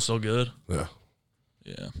 Walks feel so good. Yeah.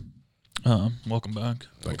 Yeah. Welcome back.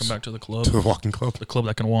 Thanks. Welcome back to the club. To the walking club. The club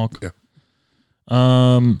that can walk. Yeah.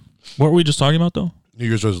 What were we just talking about though? New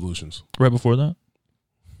Year's resolutions. Right before that?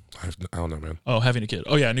 I don't know, man. Oh, having a kid.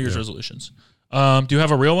 Oh yeah, New Year's resolutions. Do you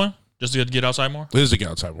have a real one? Just to get outside more? It is to get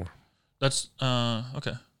outside more. That's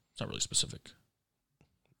okay. It's not really specific.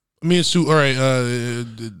 I mean, it's too, all right.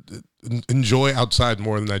 Enjoy outside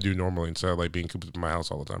more than I do normally instead of like being cooped up in my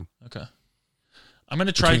house all the time. Okay. I'm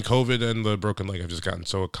gonna try. Between COVID and the broken leg, I've just gotten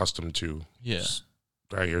so accustomed to. Yeah.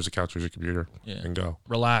 All right, here's a couch, here's a computer, and go.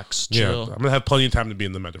 Relax, Yeah, chill. I'm gonna have plenty of time to be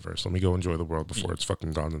in the metaverse. Let me go enjoy the world before it's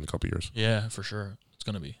fucking gone in a couple years. Yeah, for sure. It's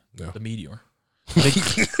gonna be Yeah. the meteor.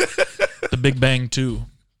 The Big Bang 2.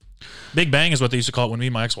 Big Bang is what they used to call it when me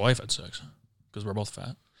and my ex-wife had sex because we're both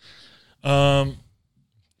fat.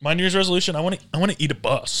 My New Year's resolution: I want to eat a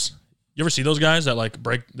bus. You ever see those guys that like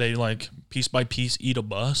they piece by piece eat a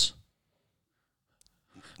bus?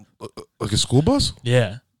 Like a school bus?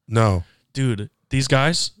 Yeah, No, dude, these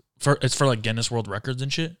guys it's for like Guinness World Records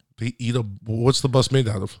and shit. they eat a. What's the bus made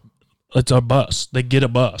out of? It's a bus. They get a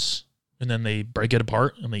bus and then they break it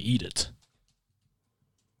apart and they eat it.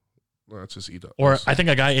 Let's just eat up. Or I think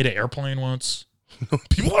a guy ate an airplane once.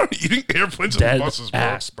 People aren't eating airplanes Dead and buses, bro.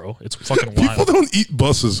 ass, bro. It's fucking People wild. don't eat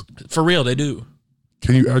buses. For real, they do.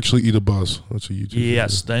 Can you actually eat a bus? That's a YouTube video.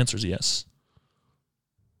 Yes, the answer is yes.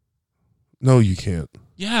 No, you can't.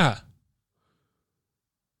 Yeah.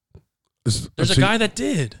 There's There's a guy that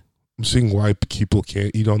did. I'm seeing why people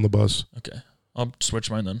can't eat on the bus. Okay. I'll switch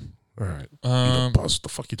mine then. All right. Eat a bus. The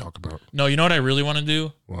fuck you talk about? No, you know what I really want to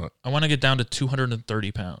do? What? I want to get down to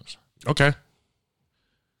 230 pounds. Okay.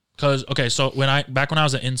 Cause so back when I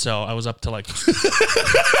was an incel, I was up to like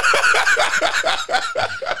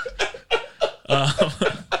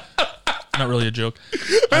not really a joke.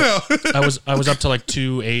 I know. I was up to like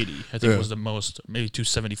 280. I think it was the most, maybe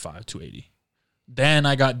 275, 280. Then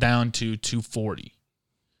I got down to 240.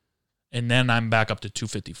 And then I'm back up to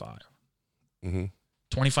 255.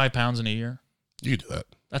 25 pounds in a year. You do that.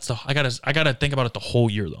 That's I gotta think about it the whole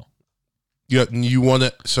year though. Yeah, you want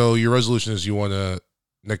to. So your resolution is you want to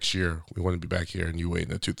next year. We want to be back here, and you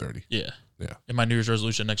waiting at 230. Yeah. Yeah. And my New Year's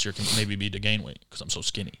resolution next year can maybe be to gain weight because I'm so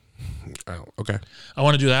skinny. Oh, okay. I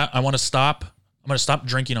want to do that. I want to stop. I'm going to stop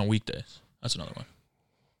drinking on weekdays. That's another one.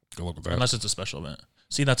 Good luck with that. Unless it's a special event.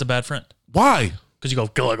 See, that's a bad friend. Why? Because you go,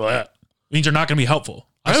 good luck with that. It means you're not going to be helpful.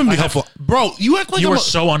 I am be helpful, bro. You act like you were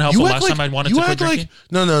so unhelpful last time I wanted to quit drinking.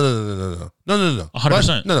 No.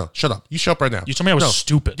 100%. No. Shut up. You shut up right now. You told me I was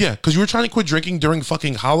stupid. Yeah, because you were trying to quit drinking during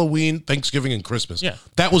fucking Halloween, Thanksgiving, and Christmas. Yeah.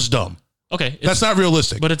 That was dumb. Okay. That's not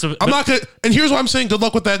realistic. But I'm not gonna. And here's why I'm saying good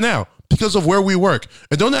luck with that now because of where we work.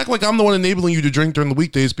 And don't act like I'm the one enabling you to drink during the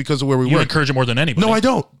weekdays because of where we You work. encourage it more than anybody. No, I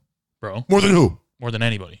don't. Bro. More than who? More than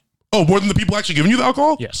anybody. Oh, more than the people actually giving you the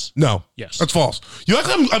alcohol? Yes. No. Yes. That's false. You act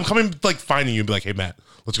like I'm coming like finding you and be like, hey Matt,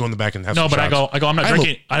 let's go in the back and have some No, but shots. I go, I'm not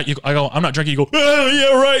drinking. I go, I'm not drinking. You go, oh,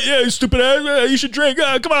 yeah, right. Yeah, you stupid ass. You should drink.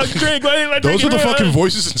 Come on, drink. Those are the fucking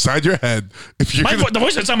voices inside your head. If you're the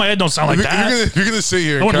voice inside my head don't sound like that. You're gonna sit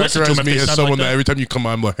here No and one listens to characterize them if me they as sound someone like that that. every time you come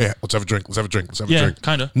on, I'm like, hey, let's have a drink. Let's have a drink. Let's have a Yeah, drink.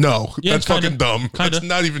 kinda. No, Yeah, that's kinda. fucking dumb. Kinda. That's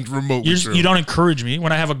not even remotely true. You don't encourage me.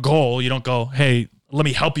 When I have a goal, you don't go, hey, let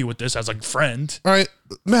me help you with this as a friend. All right,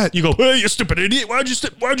 Matt. You go, hey, you stupid idiot. Why'd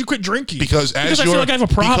you quit drinking? Because I feel like I have a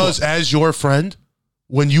problem. Because as your friend,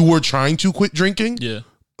 when you were trying to quit drinking,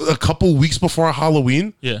 a couple weeks before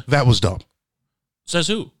Halloween, that was dumb. Says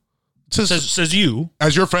who? Says you.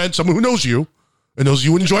 As your friend, someone who knows you and knows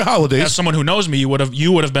you enjoy holidays. As someone who knows me, you would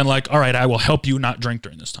have been like, all right, I will help you not drink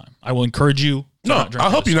during this time. I will encourage you. No, I'll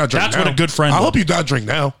help you not drink. That's now. what a good friend. I'll help you not drink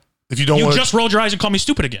now. If you don't you want just rolled your eyes and called me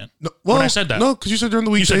stupid again. No, well, when I said that. No, because you said during the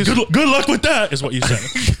week. You said good luck with that is what you said.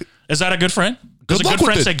 Is that a good friend? Does a good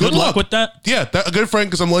friend say good luck with that? Yeah, a good friend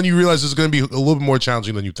because I'm letting you realize it's going to be a little bit more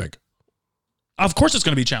challenging than you think. Of course it's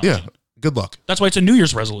going to be challenging. Yeah, good luck. That's why it's a New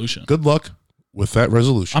Year's resolution. Good luck with that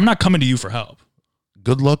resolution. I'm not coming to you for help.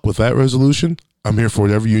 Good luck with that resolution. I'm here for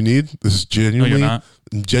whatever you need. This is genuinely, I'm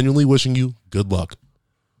genuinely wishing you good luck.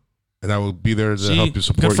 And I will be there to help you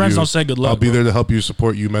support you. Good friends don't say good luck. I'll be there to help you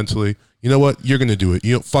support you mentally. You know what? You're going to do it.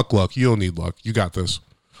 Fuck luck. You don't need luck. You got this.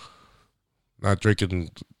 Not drinking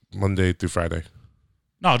Monday through Friday.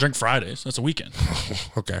 No, I'll drink Fridays. That's a weekend.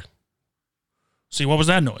 Okay. See, what was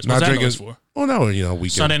that noise? What's that noise for? Oh, no,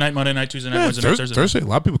 weekend. Sunday night, Monday night, Tuesday night, Wednesday night, Thursday. Thursday. A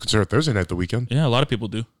lot of people consider Thursday night the weekend. Yeah, a lot of people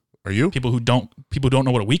do. Are you? People who don't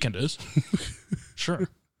know what a weekend is. Sure.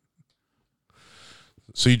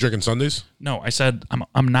 So you drinking Sundays? No, I said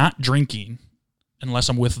I'm not drinking unless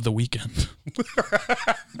I'm with the weekend.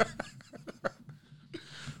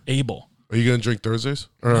 Abel. Are you gonna drink Thursdays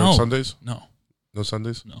or Sundays? No. No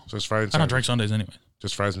Sundays? No. Just Friday and Saturday? I don't drink Sundays anyway.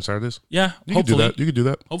 Just Fridays and Saturdays? Yeah. You can do that. You can do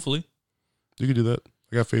that. Hopefully. You can do that.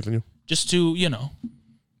 I got faith in you. Just to,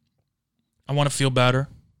 I want to feel better.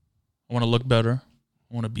 I want to look better.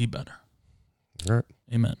 I want to be better. All right.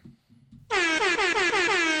 Amen.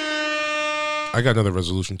 I got another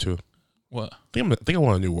resolution too. What? I think I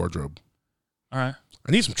want a new wardrobe. All right.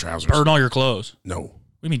 I need some trousers. Burn all your clothes. No. What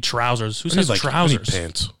do you mean trousers? Who I says need, trousers? I need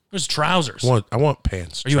pants. Where's trousers? I want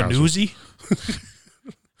pants. Are you trousers. a newsie?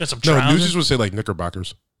 Got some No, trousers? newsies would say like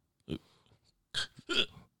knickerbockers. I'm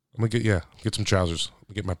gonna get some trousers. I'm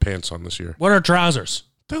gonna get my pants on this year. What are trousers?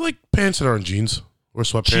 They're like pants that aren't jeans or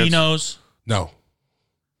sweatpants. Chinos. No.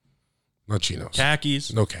 Not chinos.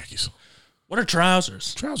 Khakis. No khakis. What are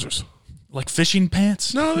trousers? Trousers. Like fishing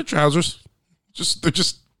pants? No, they're trousers. They're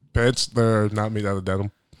just pants. They're not made out of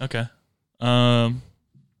denim. Okay. Yeah,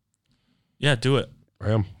 do it.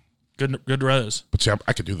 I am. Good res. But see,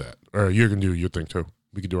 I could do that. Or you're gonna do your thing too.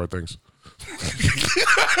 We could do our things.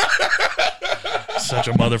 Such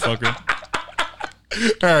a motherfucker.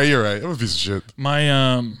 All right, you're right. I'm a piece of shit. My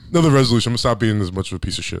Another resolution. I'm gonna stop being as much of a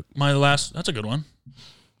piece of shit. that's a good one.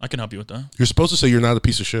 I can help you with that. You're supposed to say you're not a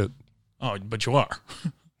piece of shit. Oh, but you are.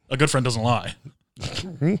 A good friend doesn't lie.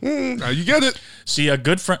 Now you get it. See, a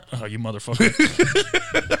good friend. Oh, you motherfucker.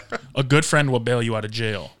 A good friend will bail you out of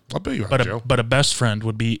jail. I'll bail you out of jail. But a best friend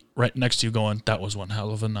would be right next to you going, that was one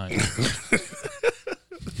hell of a night.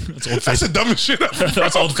 That's the dumbest shit ever.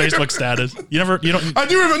 That's old Facebook status. You don't. I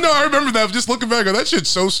do remember. No, I remember that. Just looking back on that shit's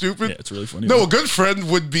so stupid. Yeah, it's really funny. No, a good friend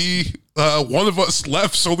would be one of us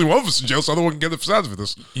left, so only one of us in jail, so the other one can get the sounds of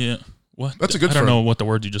this. Yeah. What? That's a good I friend. don't know what the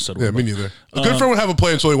word you just said was. Yeah, me neither. A good friend would have a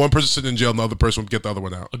plan, so only one person sitting in jail, and the other person would get the other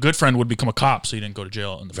one out. A good friend would become a cop, so you didn't go to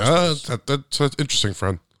jail in the first place. That's an interesting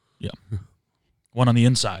friend. Yeah. One on the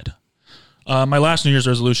inside. My last New Year's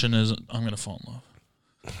resolution is I'm going to fall in love.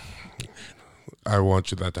 I want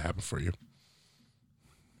that to happen for you.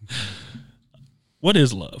 What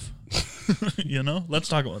is love? Let's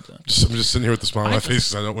talk about that. I'm just sitting here with a smile on my face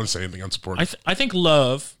because I don't want to say anything unsupportive. I think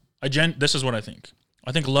love, this is what I think.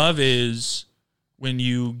 I think love is when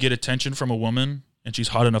you get attention from a woman and she's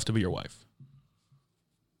hot enough to be your wife.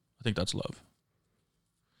 I think that's love.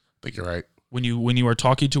 I think you're right. When you are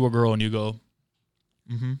talking to a girl and you go,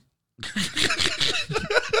 I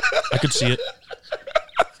could see it.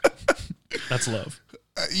 That's love.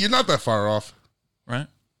 You're not that far off. Right?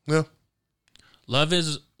 Yeah. Love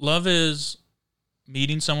is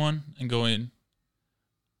meeting someone and going,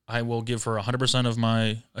 I will give her 100% of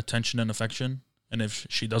my attention and affection, and if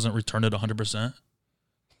she doesn't return it 100%,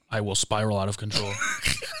 I will spiral out of control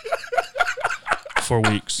for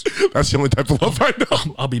weeks. That's the only type of love I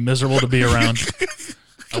know. I'll be miserable to be around.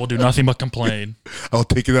 I will do nothing but complain. I'll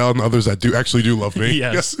take it out on others that actually do love me.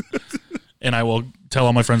 Yes. And I will tell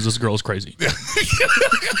all my friends this girl is crazy.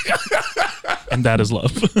 And that is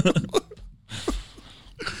love.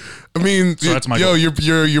 I mean, so that's my you're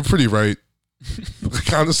pretty right.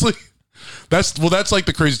 Honestly, that's like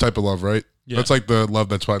the crazy type of love, right? Yeah. That's like the love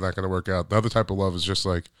that's probably not going to work out. The other type of love is just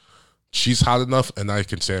like she's hot enough, and I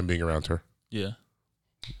can stand being around her. Yeah,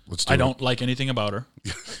 let's do I it. don't like anything about her.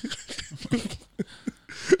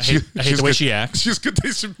 I hate the way she acts. She has good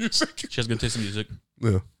taste in music. She has good taste in music.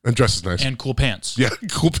 Yeah, and dresses nice and cool pants. Yeah,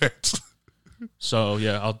 cool pants. So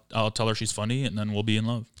yeah, I'll tell her she's funny, and then we'll be in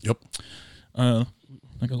love. Yep. I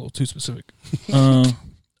got a little too specific.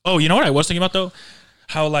 Oh, you know what I was thinking about though?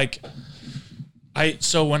 How like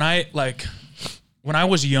when I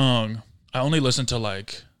was young, I only listened to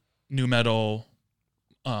like new metal,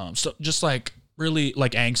 so just like really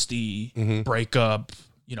like angsty breakup.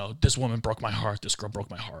 This woman broke my heart. This girl broke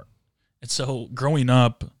my heart. And so growing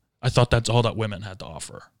up, I thought that's all that women had to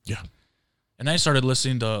offer. Yeah. And then I started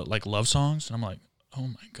listening to like love songs, and I'm like, oh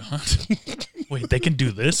my God, wait, they can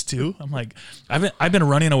do this too? I'm like, I've been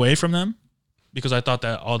running away from them because I thought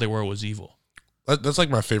that all they were was evil. That's like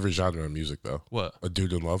my favorite genre of music, though. What? A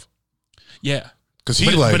dude in love. Yeah. Because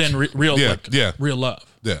but in real real love.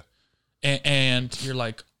 Yeah. And you're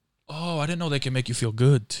like, oh, I didn't know they can make you feel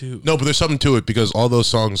good too. No, but there's something to it because all those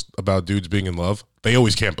songs about dudes being in love, they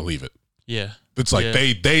always can't believe it. Yeah. It's like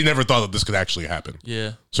they never thought that this could actually happen.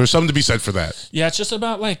 Yeah. So there's something to be said for that. Yeah, it's just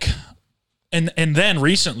about like, and then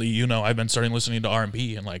recently, I've been starting listening to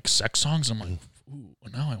R&B and like sex songs. I'm like, ooh,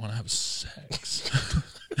 now I want to have sex.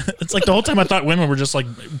 It's like the whole time I thought women were just like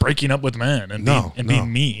breaking up with men and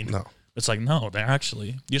being mean. No. It's like, no, they're actually,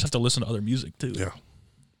 you just have to listen to other music too. Yeah.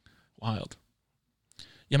 Wild.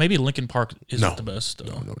 Yeah, maybe Linkin Park isn't the best.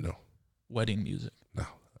 No. Wedding music. No.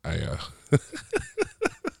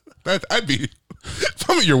 I'd be, if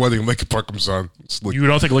I'm at your wedding, Linkin Park comes on. You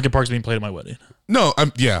don't think Linkin Park's being played at my wedding? No,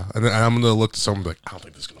 and then I'm going to look to someone and be like, I don't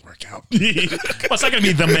think this is going to work out. Well, it's not going to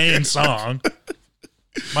be the main song.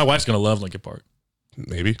 My wife's going to love Linkin Park.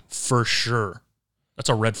 Maybe. For sure. That's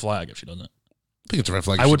a red flag if she doesn't. I think it's a red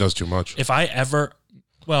flag if she does too much. If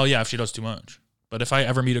she does too much. But if I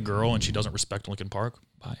ever meet a girl and she doesn't respect Linkin Park,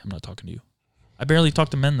 bye, I'm not talking to you. I barely talk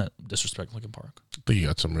to men that disrespect Linkin Park. But you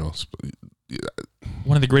got some real...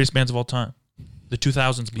 One of the greatest bands of all time. The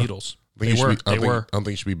 2000s Beatles. I don't think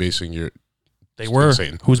you should be basing your... They were.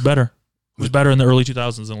 Insane. Who's better? Who's better in the early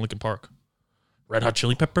 2000s than Linkin Park? Red Hot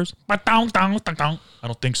Chili Peppers? I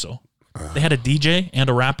don't think so. They had a DJ and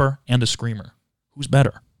a rapper and a screamer. Who's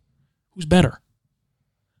better? Who's better?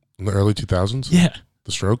 In the early 2000s? Yeah.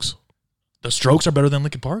 The Strokes? The Strokes are better than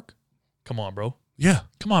Linkin Park? Come on, bro. Yeah.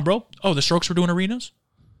 Come on, bro. Oh, the Strokes were doing arenas?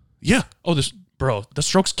 Yeah. Oh, the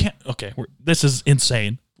Strokes can't... Okay, this is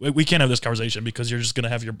insane. We can't have this conversation because you're just going to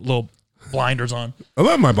have your little blinders on. I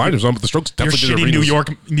have my blinders on, but the Strokes definitely your did shitty arenas. New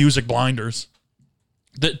York music blinders.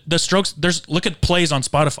 The Strokes... Look at plays on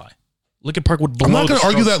Spotify. Linkin Park would blow. I'm not going to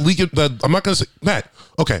argue that I'm not going to say... Matt,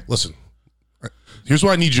 okay, listen. Here's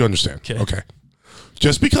what I need you to understand. Okay.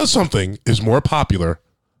 Just because something is more popular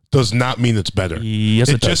does not mean it's better. Yes,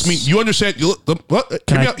 it just does. means you understand. What?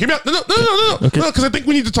 Hear me out. No, because I think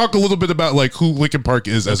we need to talk a little bit about like who Linkin Park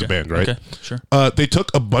is as a band, right? Okay, sure. They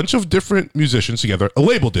took a bunch of different musicians together. A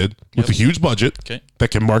label did with a huge budget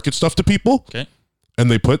that can market stuff to people. Okay. And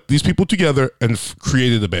they put these people together and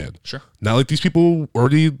created a band. Sure. Not like these people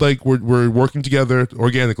already like were working together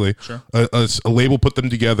organically. Sure. A label put them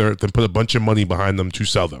together, then put a bunch of money behind them to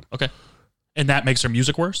sell them. Okay. And that makes their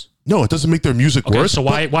music worse? No, it doesn't make their music worse. So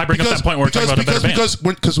why bring up that point where we're talking about a better band?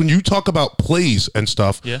 Because when you talk about plays and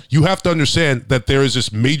stuff, you have to understand that there is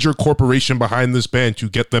this major corporation behind this band to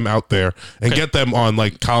get them out there and get them on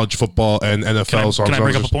like college football and NFL songs. Can I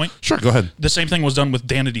bring up a point? Sure, go ahead. The same thing was done with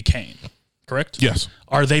Danity Kane, correct? Yes.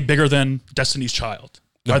 Are they bigger than Destiny's Child?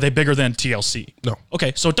 No. Are they bigger than TLC? No.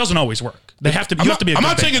 Okay, so it doesn't always work. They have to. You have to be. I'm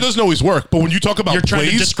not saying it doesn't always work, but when you talk about you're trying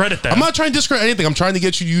plays, to discredit that. I'm not trying to discredit anything. I'm trying to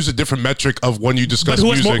get you to use a different metric of when you discuss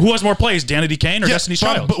music. Who has more plays, Danity Kane or Destiny's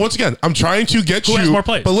Child? But once again, I'm trying to get who you. Has more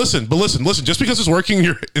plays? But listen. Just because it's working,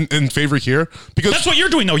 you're in favor here. Because that's what you're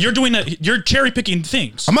doing, though. You're doing that. You're cherry picking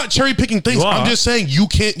things. I'm not cherry picking things. I'm just saying you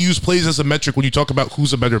can't use plays as a metric when you talk about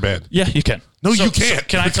who's a better band. Yeah, you can. No, you can't. So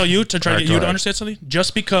can I tell you to try to get you to understand something?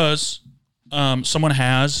 Just because someone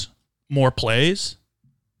has more plays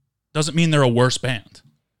doesn't mean they're a worse band.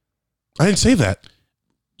 I didn't say that.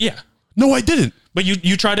 Yeah. No, I didn't. But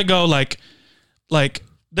you try to go like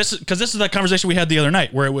this is because this is that conversation we had the other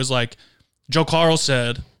night where it was like Joe Carl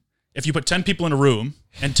said, if you put 10 people in a room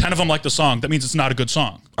and 10 of them like the song, that means it's not a good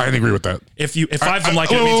song. I didn't agree with that. If 5 of them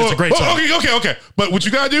like it, it means it's a great song. Okay. But what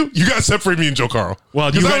you gotta do, you gotta separate me and Joe Carl.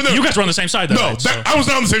 Well, you guys were on the same side that night. No, I was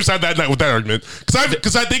not on the same side that night with that argument.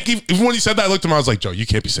 Because I think even when he said that, I looked at him, I was like, Joe, you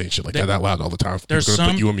can't be saying shit like that out loud all the time. There's going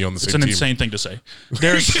to put you and me on the same team. It's an insane thing to say.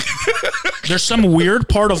 There's some weird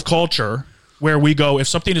part of culture where we go, if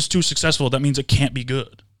something is too successful, that means it can't be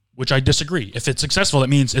good, which I disagree. If it's successful, that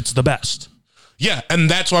means it's the best. Yeah, and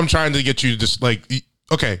that's what I'm trying to get you to just like,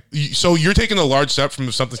 okay, so you're taking a large step from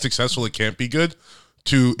if something successful, it can't be good,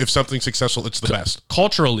 to if something successful, it's the best.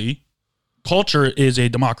 Culturally, culture is a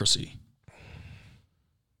democracy,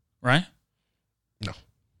 right? No.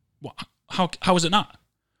 Well, how is it not?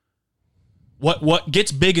 What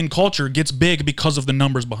gets big in culture gets big because of the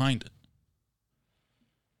numbers behind it.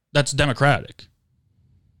 That's democratic,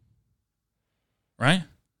 right?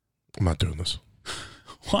 I'm not doing this.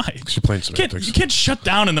 Why? Because you're playing semantics. You can't shut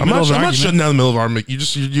down in the middle of an argument. I'm not shutting down in the middle of an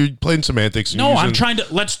argument. You're playing semantics. No, I'm trying to.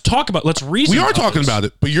 Let's reason. We are talking about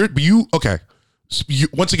it, but okay. So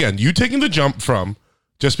once again, you taking the jump from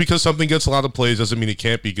just because something gets a lot of plays doesn't mean it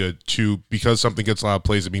can't be good to because something gets a lot of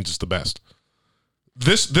plays it means it's the best.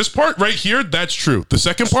 This part right here, that's true. The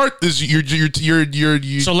second part is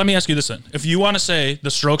you. So let me ask you this then: if you want to say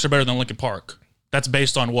the Strokes are better than Linkin Park, that's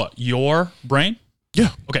based on what? Your brain? Yeah.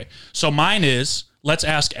 Okay. So mine is. Let's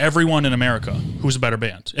ask everyone in America who's a better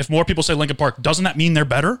band. If more people say Linkin Park, doesn't that mean they're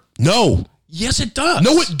better? No. Yes, it does.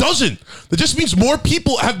 No, it doesn't. That just means more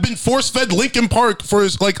people have been force-fed Linkin Park for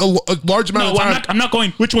like a large amount of time. I'm not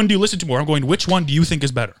going, which one do you listen to more? I'm going, which one do you think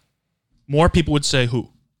is better? More people would say who?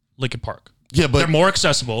 Linkin Park. Yeah, but they're more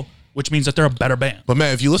accessible, which means that they're a better band. But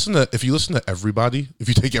man, if you listen to everybody, if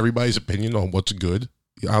you take everybody's opinion on what's good,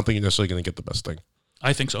 I don't think you're necessarily going to get the best thing.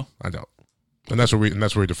 I think so. I don't. And that's where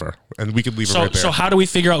we defer. And we could leave it right there. So how do we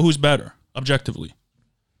figure out who's better objectively?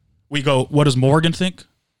 We go, what does Morgan think?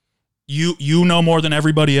 You know more than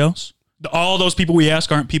everybody else? All those people we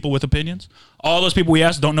ask aren't people with opinions? All those people we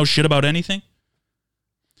ask don't know shit about anything?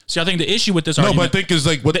 See, I think the issue with this argument... No, but I think is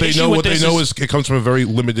like what they know is it comes from a very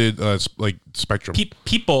limited like spectrum.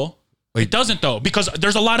 People... It doesn't though, because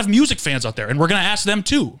there's a lot of music fans out there, and we're going to ask them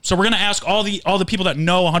too. So we're going to ask all the people that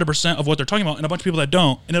know 100% of what they're talking about, and a bunch of people that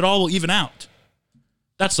don't, and it all will even out.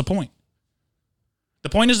 That's the point. The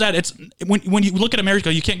point is that it's when you look at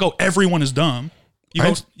America, you can't go everyone is dumb.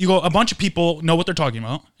 You go a bunch of people know what they're talking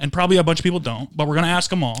about, and probably a bunch of people don't. But we're going to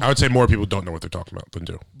ask them all. I would say more people don't know what they're talking about than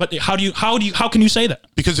do. But how can you say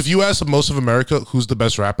that? Because if you ask most of America who's the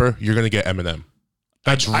best rapper, you're going to get Eminem.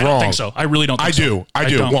 That's wrong. I don't think so. I really don't think so. I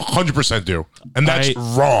do. 100% do. And that's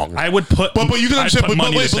wrong. I would put... But you can understand... But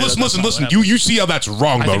listen. You see how that's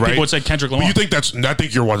wrong, though, right? People would say Kendrick Lamar. But you think I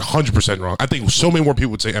think you're 100% wrong. I think so many more people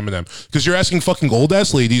would say Eminem. Because you're asking fucking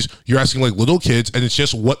old-ass ladies, you're asking like little kids, and it's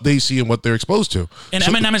just what they see and what they're exposed to. And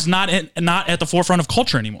Eminem is not at the forefront of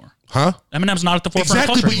culture anymore. Huh? Eminem's not at the forefront of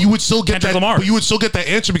culture. Exactly, but you would still get Kendrick Lamar. But you would still get that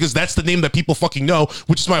answer because that's the name that people fucking know,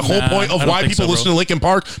 which is my whole point of why people listen to Linkin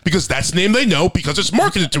Park, because that's the name they know because it's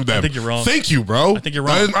marketed to them. I think you're wrong. Thank you, bro. I think you're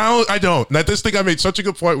wrong. I don't. And I just think I made such a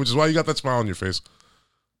good point, which is why you got that smile on your face.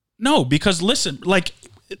 No, because listen, like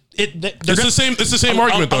It's the same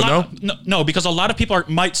argument, though. No, because a lot of people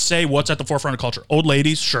might say what's at the forefront of culture. Old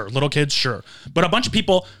ladies, sure. Little kids, sure. But a bunch of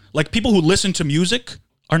people, like people who listen to music,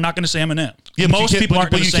 are not going to say Eminem. Yeah, most people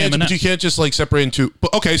aren't going to say Eminem. But you can't just like separate into.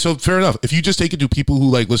 But okay, so fair enough. If you just take it to people who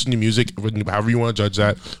like listen to music, however you want to judge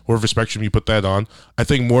that, whatever spectrum you put that on, I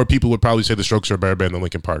think more people would probably say the Strokes are a better band than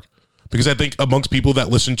Linkin Park, because I think amongst people that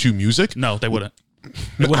listen to music, no, they wouldn't.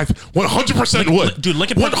 100% would. Dude,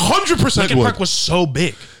 Linkin Park, 100% Linkin Park was so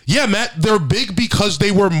big. Yeah, Matt, they're big because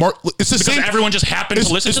they were it's the because same. Everyone just happened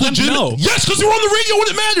to listen to them. No, yes, because they were on the radio when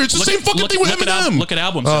it mattered. It's the same fucking thing with Eminem. Look at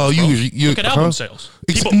album sales. Look at album sales.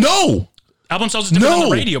 No. Album sales is different on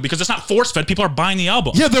the radio because it's not force fed. People are buying the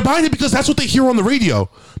album. Yeah, they're buying it because that's what they hear on the radio.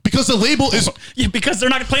 Because the label is because they're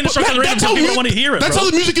not playing the Strokes on the radio because people don't want to hear it. That's how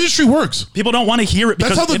the music industry works. People don't want to hear it.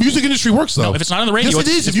 That's how the music industry works, though. No, if it's not on the radio, yes, it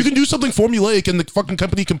is. If you can do something formulaic and the fucking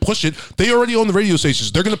company can push it, they already own the radio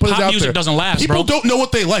stations. They're going to put it out there. Pop music doesn't last. People don't know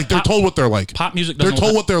what they like. They're told what they're like. Pop music doesn't. They're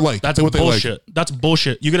told what they're like. That's bullshit. That's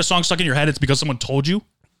bullshit. You get a song stuck in your head. It's because someone told you.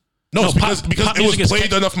 No, it's because it was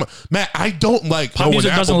played enough. Matt, I don't like pop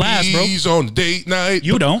music doesn't last, bro. On date night.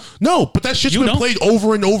 You don't. No, but that shit's been played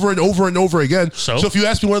over and over and over and over again. So if you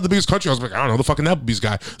ask me one of the biggest country, I was like, I don't know, the fucking Applebee's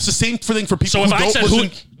guy. It's the same thing for people who don't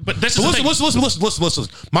listen. But this is listen.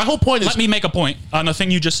 My whole point is. Let me make a point on the thing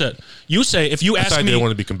you just said. You say if you ask me, I didn't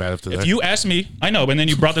want to be combative today. If you ask me, I know, and then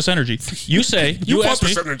you brought this energy. You say you asked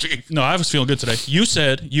me. Energy. No, I was feeling good today. You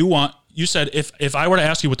said You said if I were to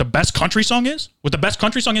ask you what the best country song is,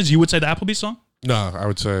 you would say the Applebee's song? No, I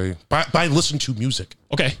would say by listen to music.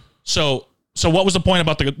 Okay, so what was the point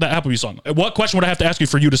about the Applebee's song? What question would I have to ask you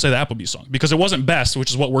for you to say the Applebee's song? Because it wasn't best, which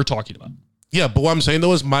is what we're talking about. Yeah, but what I'm saying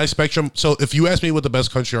though is my spectrum. So if you ask me what the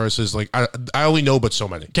best country artist is, like I only know but so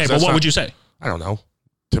many. Okay, but what would you say? I don't know.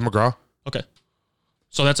 Tim McGraw. Okay.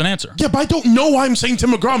 So that's an answer. Yeah, but I don't know why I'm saying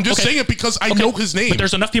Tim McGraw. I'm just saying it because I know his name. But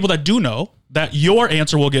there's enough people that do know that your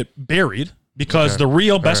answer will get buried because the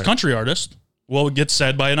real best country artist will get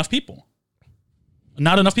said by enough people.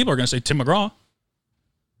 Not enough people are going to say Tim McGraw.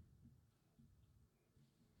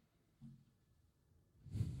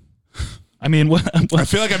 I mean, what I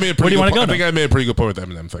feel like I made a pretty. Where do you want to go? I think I made a pretty good point with the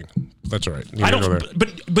Eminem thing. That's all right. I don't.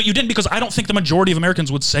 But you didn't, because I don't think the majority of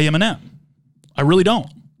Americans would say Eminem. I really don't.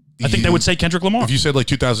 I think they would say Kendrick Lamar. If you said like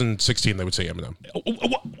 2016, they would say Eminem.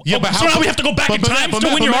 Yeah, but so now we have to go back in time to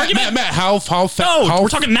win your argument. Matt, how we're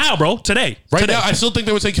talking now, bro. Today, now, I still think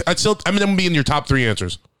they would say. Eminem would be in your top 3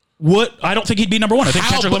 answers. I don't think he'd be number 1. I think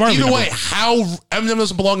Kendrick Lamar. Either way, how Eminem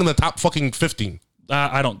doesn't belong in the top fucking 15?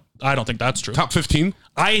 I don't think that's true. Top 15?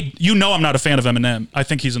 I'm not a fan of Eminem. I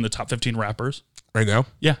think he's in the top 15 rappers right now.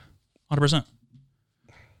 Yeah, 100%.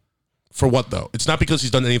 For what though? It's not because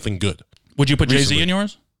he's done anything good. Would you put Jay-Z in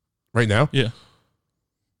yours? Right now? Yeah.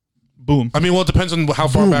 Boom. I mean, well, it depends on how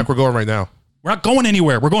far back we're going right now. We're not going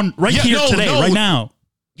anywhere. We're going today, right now.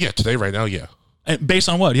 Yeah, today, right now, yeah. And based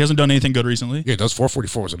on what? He hasn't done anything good recently. Yeah, Does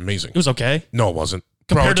 444 was amazing. It was okay. No, it wasn't.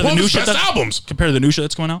 Compared to the new shit albums. Compared to the new shit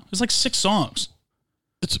that's coming out, it's like 6 songs.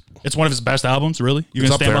 It's one of his best albums, really? You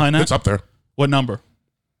gonna stand behind that? It's up there. What number?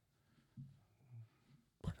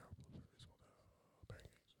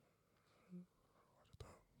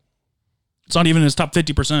 It's not even in his top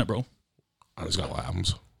 50%, bro. Oh, he's got a lot of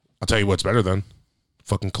albums. I'll tell you what's better than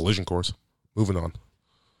fucking Collision Course. Moving on.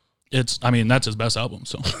 That's his best album,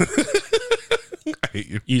 so. I hate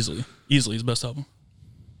you. Easily his best album.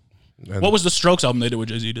 And what was the Strokes album they did with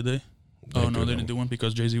Jay-Z, did they? Oh, no, they didn't do one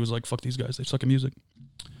because Jay-Z was like, fuck these guys. They suck at music.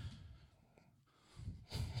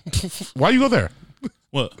 Why you go there?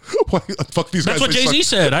 What? Why, fuck these guys. That's what Jay-Z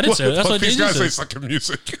said. I didn't say it. That's what Jay-Z said. These guys, they suck at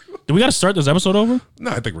music. Do we got to start this episode over?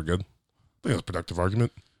 No, I think we're good. I think that's a productive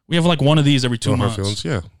argument. We have like one of these every 2 months. Feelings,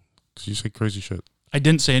 yeah. Because you say crazy shit. I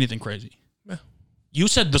didn't say anything crazy. Yeah. You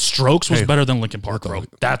said the Strokes was better than Linkin Park, bro.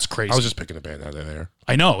 That's crazy. I was just picking a band out of there.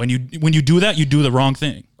 I know. And when you do that, you do the wrong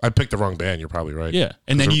thing. I picked the wrong band. You're probably right. Yeah.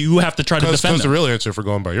 And then you have to try to defend Because the real answer for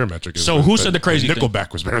going by your metric is... So who said the crazy thing?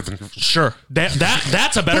 Nickelback was better than... Sure. That's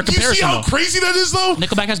a better comparison, do you see how crazy that is, though?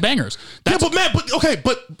 Nickelback has bangers. Yeah, but Matt,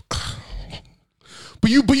 But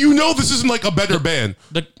you know this isn't like a better band.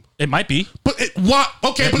 It might be. But it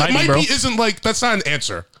might be isn't like... That's not an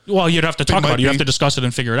answer. Well, you'd have to talk about it. You have to discuss it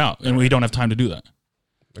and figure it out. And we don't have time to do that.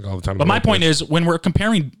 Like all the time. But my point is, when we're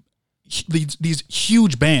comparing these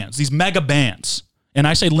huge bands, these mega bands, and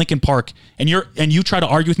I say Linkin Park, and you try to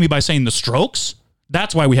argue with me by saying the Strokes,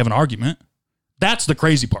 that's why we have an argument. That's the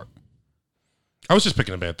crazy part. I was just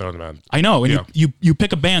picking a band, throwing them out. I know, and you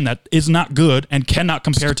pick a band that is not good and cannot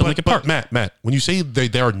compare to Linkin Park. Matt, when you say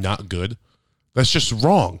they are not good, that's just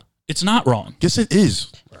wrong. It's not wrong. Yes, it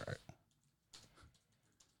is. All right.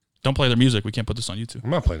 Don't play their music. We can't put this on YouTube.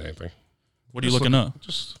 I'm not playing anything. What are you looking up?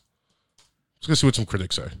 Just gonna see what some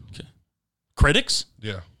critics say. Critics?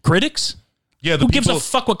 Yeah. Critics? Yeah. Who gives a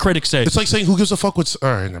fuck what critics say? It's like saying who gives a fuck what's.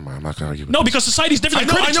 All right, never mind. I'm not gonna argue. No, because society's different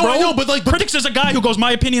than critics, bro. I know, but critics is a guy who goes,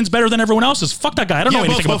 my opinion's better than everyone else's. Fuck that guy. I don't know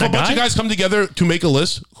anything about that guy. If a bunch of guys come together to make a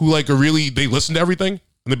list who like are really they listen to everything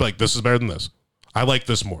and they be like, this is better than this. I like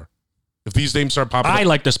this more. If these names start popping, I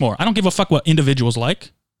like this more. I don't give a fuck what individuals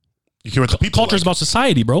like. You hear what the people Culture's like. about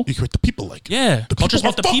society, bro. You hear what the people like. Yeah, the culture's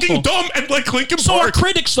about the people. Fucking dumb and like Linkin So Park. are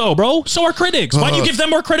critics, though, bro. So are critics. Why do you give them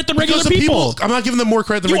more credit than regular Because the people? I'm not giving them more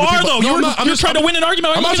credit than You regular are, people. though. No, You're trying to win an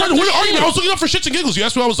argument. I'm not trying to win an argument. I was looking up for shits and giggles. You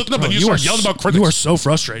asked me what I was looking up, and you started yelling about critics. You are so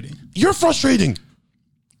frustrating. You're frustrating.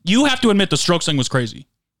 You have to admit the Strokes thing was crazy.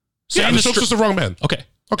 Yeah, the Strokes was the wrong man. Okay.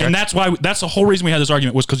 And that's the whole reason we had this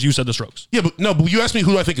argument was because you said the Strokes. Yeah, but you asked me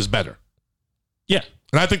who I think is better. Yeah.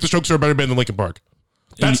 And I think the Strokes are a better band than Linkin Park.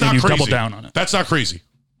 That's not crazy. Double down on it. That's not crazy.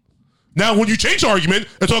 Now, when you change the argument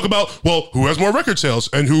and talk about, well, who has more record sales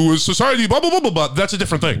and who is society, blah, blah, blah, blah, blah, that's a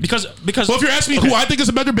different thing. Because well, if you're asking me who I think is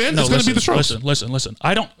a better band, it's going to be the Strokes. Listen.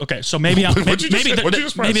 I don't. Okay, so maybe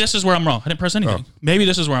maybe this is where I'm wrong. I didn't press anything. Oh. Maybe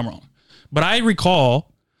this is where I'm wrong. But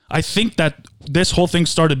I think that this whole thing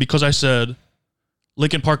started because I said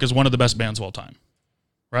Linkin Park is one of the best bands of all time.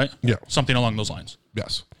 Right? Yeah. Something along those lines.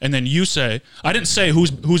 Yes. And then you say, I didn't say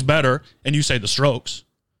who's better, and you say the Strokes.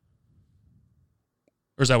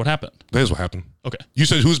 Or is that what happened? That is what happened. Okay. You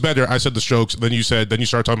said who's better, I said the Strokes, then you started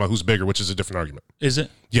talking about who's bigger, which is a different argument. Is it?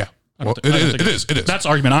 Yeah. Well, it is. That's the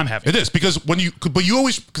argument I'm having. It is, because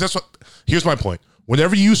that's what, here's my point.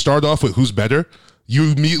 Whenever you start off with who's better,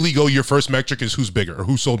 you immediately go, your first metric is who's bigger or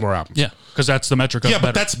who sold more albums. Yeah, because that's the metric of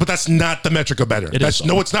better. but that's not the metric of better.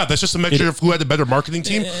 No, it's not. That's just the metric of who had the better marketing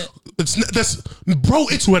team.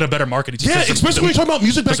 It's who had a better marketing team. Yeah, especially when you're talking about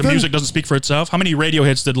music back then. Because the music doesn't speak for itself. How many radio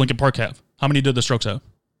hits did Linkin Park have? How many did the Strokes have?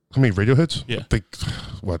 How many radio hits? Yeah. I think,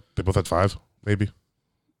 they both had 5, maybe.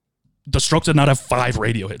 The Strokes did not have 5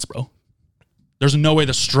 radio hits, bro. There's no way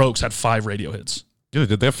the Strokes had 5 radio hits. Yeah,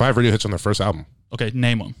 they have 5 radio hits on their first album. Okay,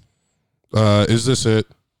 name them. Is This It?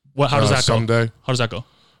 How does that go? Someday. How does that go?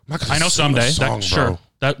 I know Someday. Sure.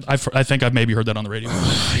 I think I've maybe heard that on the radio.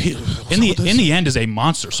 In the end is a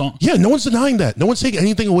monster song. Yeah, no one's denying that. No one's taking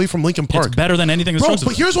anything away from Linkin Park. It's better than anything the Strokes.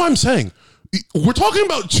 But here's what I'm saying. We're talking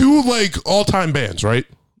about 2 like all-time bands, right?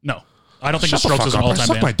 No. I don't think the Strokes is an all-time band.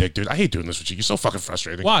 Suck my dick, dude. I hate doing this with you. You're so fucking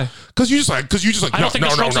frustrating. Why? Because you just like. I don't think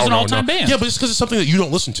the Strokes is an all-time band. Yeah, but it's because it's something that you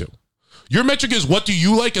don't listen to. Your metric is what do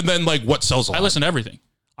you like, and then like what sells a lot. I listen to everything.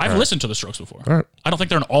 I've listened to the Strokes before. All right. I don't think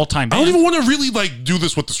they're an all-time band. I don't even want to really like do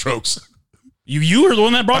this with the Strokes. You were the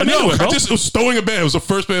one that brought them into it, bro. I just was throwing a band. It was the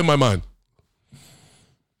first band in my mind.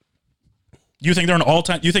 You think they're an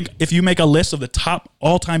all-time? You think if you make a list of the top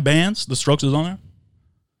all-time bands, the Strokes is on there?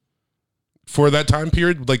 For that time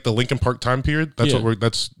period, like the Linkin Park time period,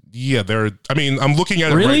 they're. I mean, I'm looking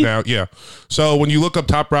at it right now. Yeah. So when you look up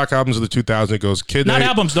top rock albums of the 2000s, it goes Kid. Not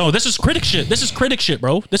albums, no. This is critic shit. This is critic shit,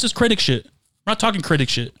 bro. This is critic shit. We're not talking critic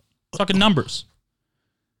shit. We're talking numbers.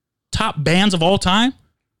 Top bands of all time.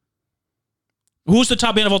 Who's the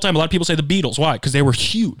top band of all time? A lot of people say the Beatles. Why? Because they were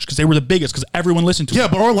huge. Because they were the biggest. Because everyone listened to them. Yeah,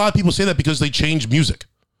 but a lot of people say that because they changed music.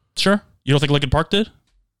 Sure. You don't think Linkin Park did?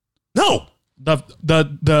 No.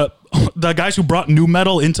 The guys who brought new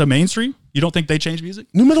metal into mainstream, you don't think they changed music?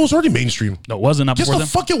 New metal was already mainstream. No, it wasn't. Not yes, before the them.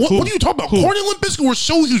 fuck it. What are you talking about? Korn and Limp Bizkit were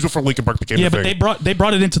so huge before Linkin Park became a thing. Yeah, but they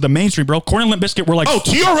brought it into the mainstream, bro. Korn and Limp Bizkit were like... Oh,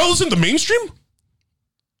 TRL is in the mainstream?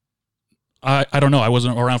 I don't know. I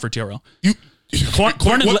wasn't around for TRL.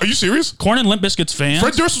 Are you serious? Korn and Limp Bizkit's fans...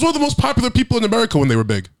 Fred Durst was one of the most popular people in America when they were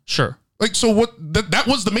big. Sure. Like, so what? That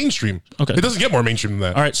was the mainstream. Okay. It doesn't get more mainstream than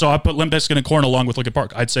that. All right, so I put Limp Bizkit and Korn along with Linkin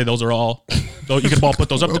Park. I'd say those are all... You could all put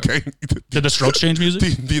those up there. Okay. Did the Strokes change music?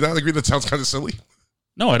 Do you not agree that sounds kind of silly?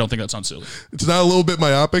 No, I don't think that sounds silly. It's not a little bit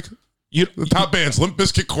myopic? The top bands, Limp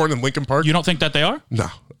Bizkit, Korn, and Linkin Park. You don't think that they are? No.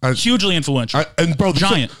 Hugely influential.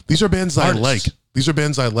 These are bands I artists. like. These are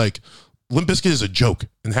bands I like. Limp Bizkit is a joke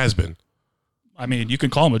and has been. I mean, you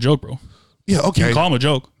can call them a joke, bro. Yeah, okay. You can call them a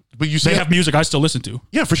joke. But you say they have music I still listen to.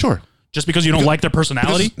 Yeah, for sure. Just because you don't like their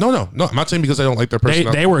personality? No. I'm not saying because I don't like their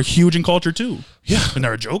personality. They were huge in culture too. Yeah. And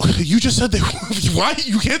they're a joke. You just said they were. Why?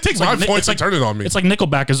 You can't take my points and turn it on me. It's like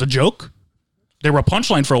Nickelback is a joke. They were a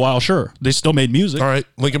punchline for a while, sure. They still made music. All right.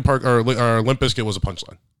 Linkin Park or Limp Bizkit was a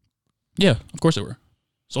punchline. Yeah, of course they were.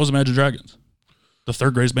 So was Imagine Dragons. The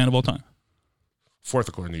 3rd greatest band of all time. 4th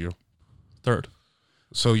according to you. 3rd.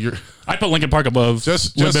 So you're... I put Linkin Park above Limp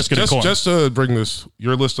Bizkit and Korn. Just to bring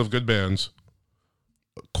your list of good bands.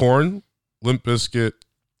 Korn, Limp Bizkit,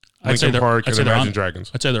 Linkin Park, and Imagine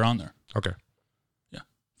Dragons. I'd say they're on there. Okay. Yeah,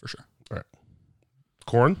 for sure. All right.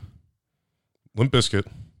 Korn, Limp Bizkit,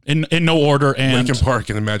 in no order. And Linkin Park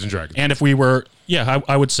and Imagine Dragons. And if we were,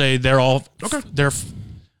 I would say they're all Okay.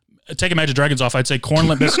 Take Imagine Dragons off. I'd say Korn,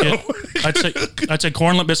 Limp Bizkit. I'd say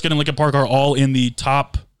Korn, Limp Bizkit, and Linkin Park are all in the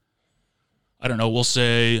top. I don't know. We'll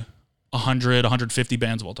say 100, 150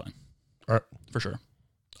 bands of all time. All right. For sure.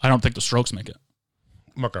 I don't think the Strokes make it.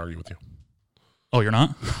 I'm not gonna argue with you. Oh, you're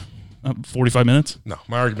not? 45 minutes? No,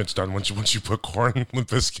 my argument's done. Once you put Korn, Limp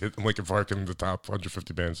Bizkit, and Linkin Park in the top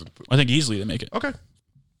 150 bands. I think easily they make it. Okay.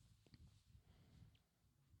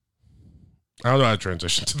 I don't know how to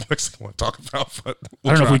transition to the next thing I want to talk about, but I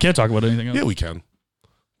don't know if we can talk about anything else. Yeah, we can.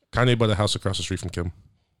 Kanye bought a house across the street from Kim.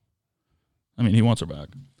 I mean, he wants her back.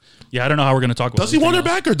 Yeah, I don't know how we're going to talk about. Does he want her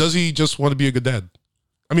back, or does he just want to be a good dad?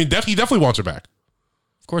 I mean, he definitely wants her back.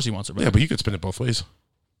 Of course, he wants her back. Yeah, but you could spin it both ways.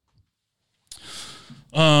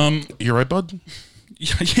 You're right, bud.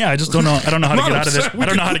 Yeah, I just don't know. I don't know how to get out of this. I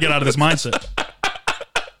don't know how to get out of this mindset.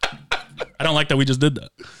 I don't like that we just did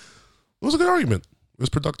that. It was a good argument. It was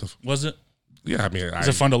productive. Was it? Yeah, I mean, Is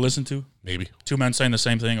it fun to listen to? Maybe. Two men saying the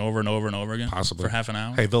same thing over and over and over again? Possibly. For half an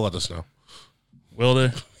hour? Hey, they'll let us know. Will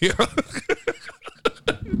they? Yeah.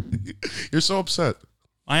 You're so upset.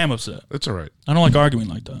 I am upset. It's all right. I don't like arguing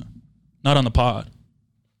like that. Not on the pod.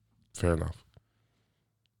 Fair enough.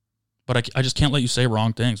 But I just can't let you say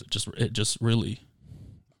wrong things. It just really.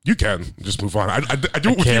 You can just move on. I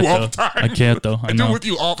do it with you all the time. I can't though. I do it with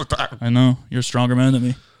you all the time. I know. You're a stronger man than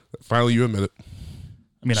me. Finally, you admit it.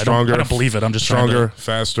 I mean, I don't believe it. I'm just stronger,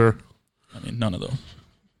 faster. I mean, none of those.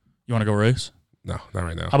 You want to go race? No, not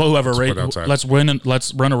right now. How about whoever race? Let's win and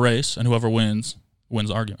let's run a race, and whoever wins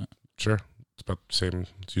the argument. Sure, it's about the same.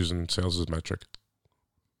 It's using sales as metric.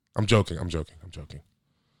 I'm joking.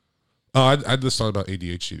 Oh, I just thought about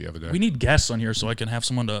ADHD the other day. We need guests on here so I can have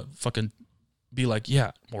someone to fucking be like,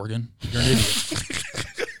 yeah, Morgan, you're an idiot.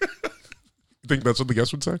 You think that's what the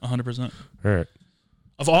guest would say? 100%. All right.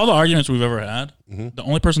 Of all the arguments we've ever had, the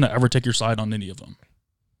only person to ever take your side on any of them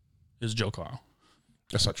is Joe Carl.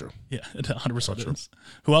 That's not true. Yeah, it 100% is.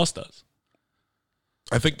 Who else does?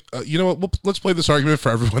 I think, you know what, let's play this argument for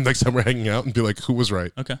everyone next time we're hanging out and be like, who was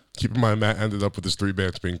right? Okay. Keep in mind, Matt ended up with his 3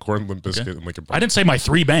 bands being Korn, Limp Bizkit, and Linkin Park. I didn't say my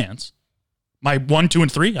 3 bands. My 1, 2,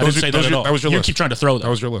 and 3? I didn't say that at all. That was your list. You keep trying to throw that.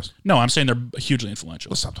 That was your list. No, I'm saying they're hugely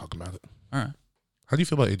influential. Let's stop talking about it. All right. How do you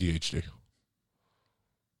feel about ADHD?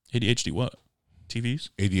 ADHD what? TVs?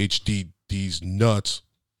 ADHD's nuts.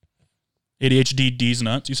 ADHD's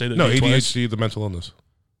nuts? You say that? No, twice? ADHD, the mental illness.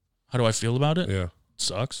 How do I feel about it? Yeah. It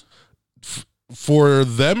sucks. For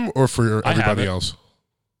them or for I everybody have it. else?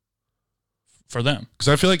 For them. Because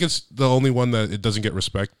I feel like it's the only one that it doesn't get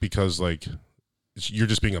respect because, like, you're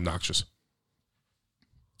just being obnoxious.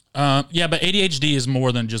 Yeah, but ADHD is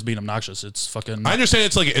more than just being obnoxious. It's fucking. I understand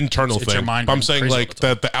it's like an internal it's thing. your mind But I'm going saying crazy like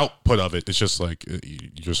all the the output of it. It's just like you're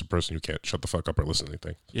just a person who can't shut the fuck up or listen to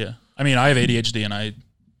anything. Yeah, I mean, I have ADHD and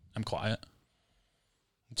I'm quiet.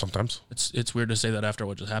 Sometimes it's weird to say that after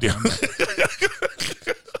what just happened.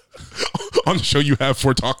 Yeah. On the show you have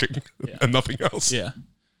for talking and nothing else. Yeah.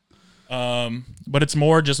 But it's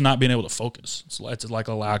more just not being able to focus. It's like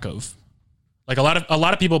a lack of. Like a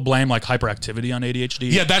lot of people blame like hyperactivity on ADHD.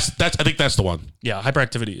 Yeah, that's I think that's the one. Yeah,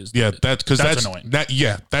 hyperactivity is. Yeah, that's annoying.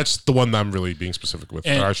 That's the one that I'm really being specific with.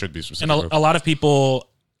 And, or I should be specific. And with. a lot of people,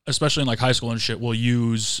 especially in like high school and shit, will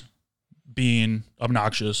use being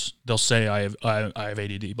obnoxious. They'll say I have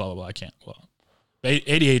ADD. Blah blah blah. I can't. Well,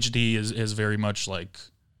 ADHD is very much like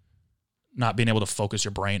not being able to focus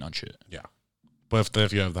your brain on shit. Yeah, but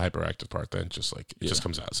if you have the hyperactive part, then just like it just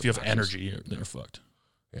comes out. If you have energy, they're fucked.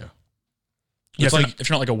 Yeah. Yeah, It's like if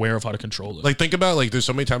you're not like aware of how to control it. Like think about like there's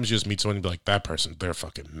so many times you just meet someone and be like that person they're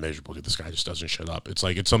fucking miserable. This guy just doesn't shut up. It's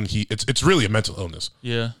like it's really a mental illness.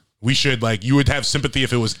 Yeah. We should like you would have sympathy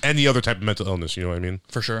if it was any other type of mental illness. You know what I mean?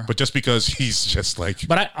 For sure. But just because he's just like.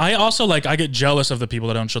 But I also like I get jealous of the people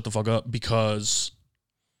that don't shut the fuck up because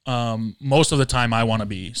most of the time I want to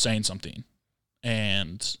be saying something,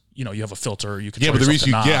 and you know you have a filter. You can but the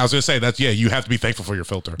reason I was gonna say that's you have to be thankful for your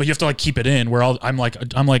filter. But you have to like keep it in. Where I'm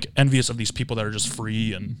like envious of these people that are just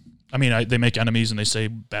free, and I mean they make enemies and they say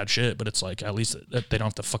bad shit, but it's like at least they don't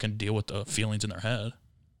have to fucking deal with the feelings in their head,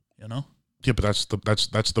 you know? Yeah, but that's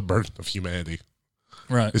the burden of humanity,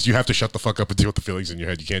 right? Is you have to shut the fuck up and deal with the feelings in your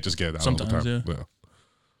head. You can't just get it out sometimes, all the time.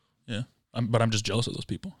 Yeah. But I'm just jealous of those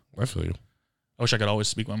people. I feel you. I wish I could always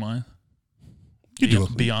speak my mind.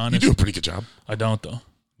 Be honest. You do a pretty good job. I don't though.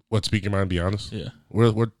 What, speak your mind, be honest? Yeah.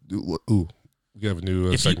 Ooh, we have a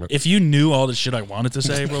new segment. If you knew all the shit I wanted to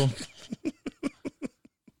say, bro,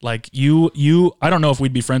 like you, I don't know if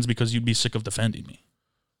we'd be friends because you'd be sick of defending me.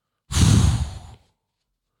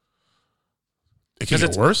 It can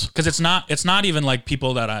get worse? Because it's not even like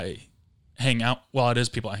people that I hang out. Well, it is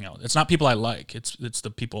people I hang out with. It's not people I like. It's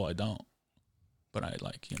the people I don't. But I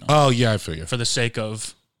like, Oh yeah, I feel you. for the sake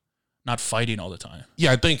of not fighting all the time.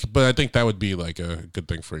 Yeah, I think that would be like a good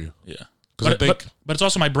thing for you. Yeah. Because I think, But it's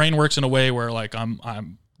also my brain works in a way where like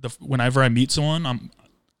whenever I meet someone,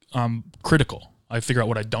 I'm critical. I figure out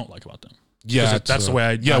what I don't like about them. yeah, that's the way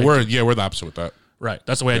I. we're the opposite with that. Right.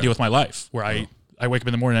 That's the way I deal with my life. Where I wake up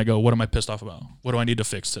in the morning and I go, what am I pissed off about? What do I need to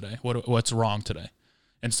fix today? What's wrong today?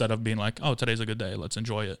 Instead of being like, oh, today's a good day. Let's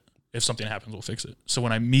enjoy it. If something happens, we'll fix it. So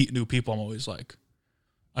when I meet new people, I'm always like,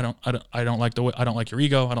 I don't like I don't like your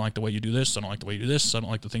ego. I don't like the way you do this. I don't like the way you do this. I don't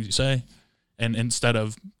like the things you say. And instead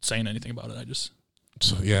of saying anything about it, I just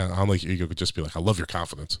So yeah, I don't like your ego. Could just be like, I love your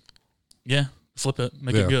confidence. flip it,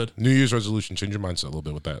 make it good. New Year's resolution, change your mindset a little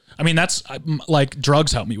bit with that. I mean, that's like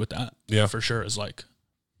drugs help me with that. Yeah, for sure. Is like,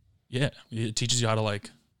 it teaches you how to like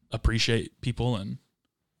appreciate people. And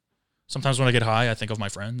sometimes when I get high, I think of my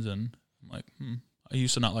friends and I'm like, I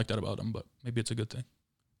used to not like that about them, but maybe it's a good thing.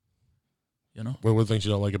 What are the things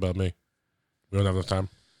you don't like about me? We don't have enough time.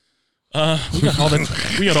 We got all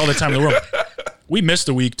the time in the world. We missed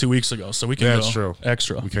a week 2 weeks ago, so we can go that's true.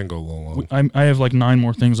 extra. We can go a little long. I have like 9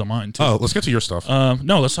 more things on mine too. Oh, let's get to your stuff.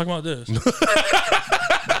 No, let's talk about this.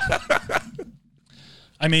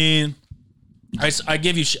 I mean, I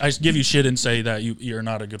give you shit and say that you're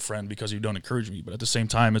not a good friend because you don't encourage me, but at the same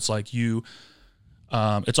time, it's like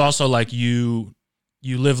it's also like you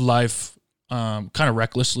live life kind of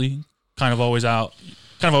recklessly, kind of always out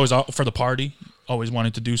for the party, always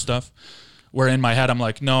wanting to do stuff. Where in my head I'm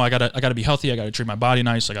like, no, I gotta be healthy. I gotta treat my body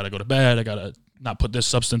nice. I gotta go to bed. I gotta not put this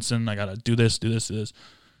substance in. I gotta do this.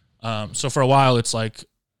 So for a while, it's like,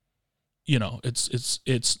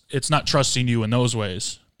 it's not trusting you in those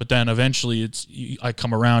ways. But then eventually, I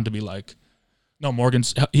come around to be like, no,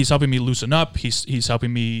 he's helping me loosen up. He's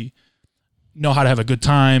helping me know how to have a good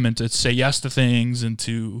time and to say yes to things and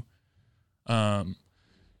to,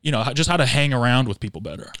 just how to hang around with people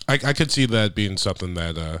better. I could see that being something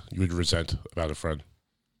that you would resent about a friend.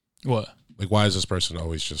 What? Like, why is this person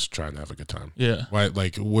always just trying to have a good time? Yeah. Why?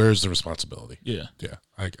 Like, where's the responsibility? Yeah. Yeah.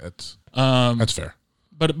 That's fair.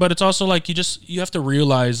 But it's also like you have to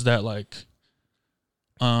realize that like,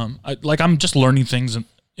 I'm just learning things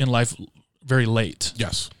in life very late.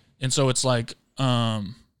 Yes. And so it's like,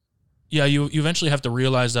 you eventually have to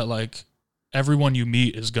realize that like everyone you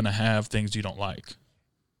meet is going to have things you don't like,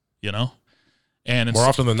 and more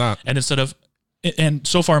often than not. And and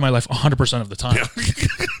so far in my life, 100% of the time.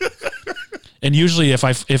 And usually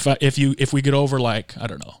if we get over like, I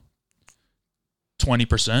don't know,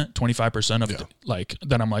 20%, 25% of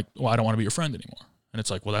then I'm like, well, I don't want to be your friend anymore. And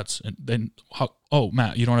it's like, well,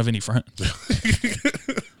 Matt, you don't have any friends.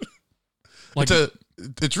 Like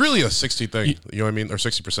it's really a 60 thing. You know what I mean? Or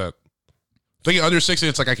 60%. Thinking under 60,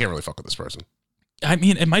 it's like, I can't really fuck with this person. I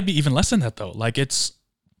mean, it might be even less than that though. Like if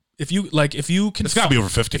you can, it's gotta be over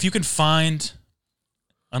 50. If you can find,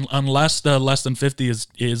 unless the less than 50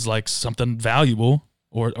 is like something valuable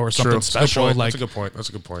or something special. Like, that's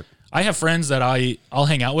a good point. I have friends that I'll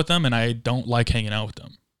hang out with them and I don't like hanging out with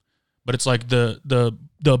them, but it's like the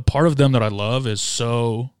part of them that I love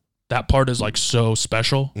that part is like so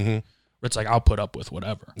special. Mm-hmm. It's like I'll put up with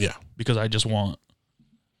whatever. Yeah, because I just want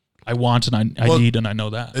and I need and I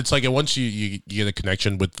know that. It's like once you get a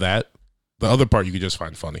connection with that, the other part you could just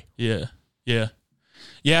find funny. Yeah.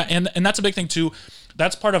 And that's a big thing too.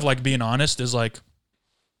 That's part of like being honest is like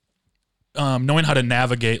knowing how to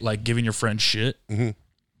navigate like giving your friend shit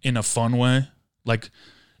in a fun way. Like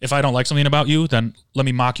if I don't like something about you, then let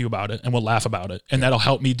me mock you about it and we'll laugh about it. And that'll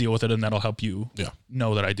help me deal with it and that'll help you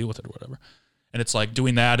know that I deal with it or whatever. And it's like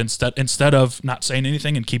doing that instead of not saying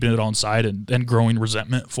anything and keeping it all inside and then growing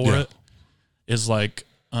resentment for it is like,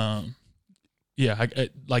 like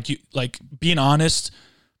being honest,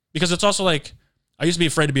 because it's also like, I used to be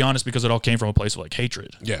afraid to be honest because it all came from a place of like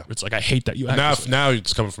hatred. Yeah. It's like, I hate that you act this way. Now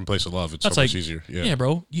it's coming from a place of love. It's so much easier. Yeah,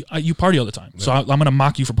 bro. You party all the time. So I'm going to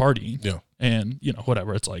mock you for partying. Yeah. And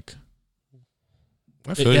whatever. It's like,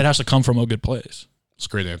 it has to come from a good place. It's a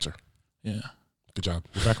great answer. Yeah. Good job.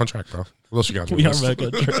 We're back on track, bro. What else you got? We are back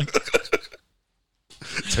on track.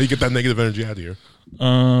 That's how you get that negative energy out of here.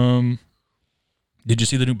 Did you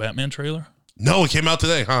see the new Batman trailer? No, it came out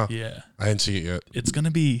today, huh? Yeah. I didn't see it yet. It's going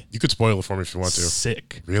to be... You could spoil it for me if you want to.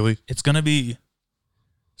 Sick. Really? It's going to be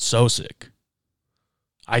so sick.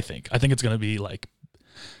 I think it's going to be like...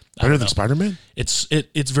 Better than Spider-Man? It's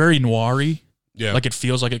very noir-y. Yeah. Like it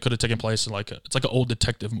feels like it could have taken place in it's like an old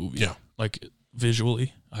detective movie. Yeah. Like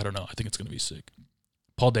visually. I don't know. I think it's going to be sick.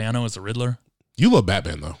 Paul Dano is the Riddler. You love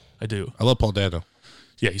Batman, though. I do. I love Paul Dano.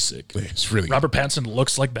 Yeah, he's sick. It's really Robert Pattinson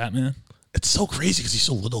looks like Batman. It's so crazy because he's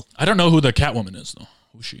so little. I don't know who the Catwoman is though.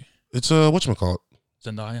 Who's she? It's whatchamacallit?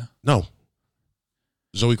 Zendaya? No.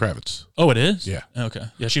 Zoe Kravitz. Oh, it is? Yeah. Okay.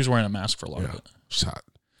 Yeah, she was wearing a mask for a lot of it. She's hot.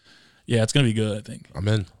 Yeah, it's going to be good, I think. I'm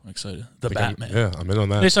in. I'm excited. The Batman. I'm in on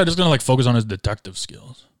that. They said it's going to like focus on his detective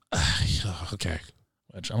skills, Okay.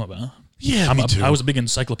 which I'm about. Yeah, me too. I was a big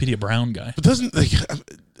Encyclopedia Brown guy. But doesn't like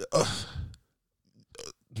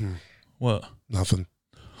What? nothing.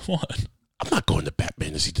 What? I'm not going to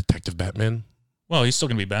Batman to see Detective Batman. Well, he's still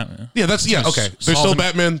going to be Batman. Yeah, that's okay. There's still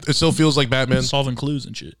Batman. It still feels like Batman. Solving clues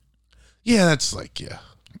and shit. Yeah, that's like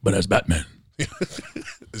But as Batman,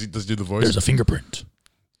 Does he do the voice? there's a fingerprint.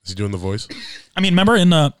 Is he doing the voice? I mean, remember in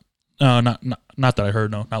not that I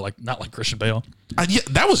heard, no, not like Christian Bale. Yeah,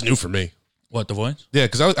 that was new for me. What, the voice? Yeah,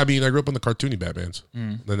 because I grew up on the cartoony Batmans.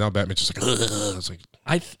 Then now Batman's just like, it's like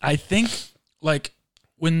I think like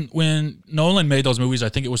when Nolan made those movies, I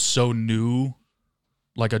think it was so new,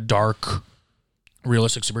 like a dark,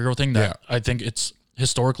 realistic superhero thing that I think it's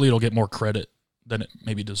historically it'll get more credit than it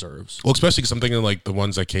maybe deserves. well, especially because I'm thinking like the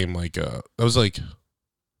ones that came like that was like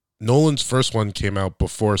Nolan's first one came out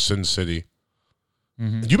before Sin City. Do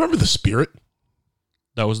you remember The Spirit?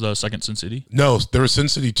 That was the second Sin City. No, there was Sin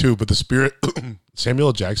City 2, but The Spirit, Samuel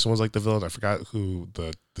L. Jackson was like the villain. I forgot who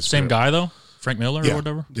the Same Spirit. guy though, Frank Miller or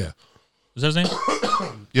whatever. Yeah, Was that his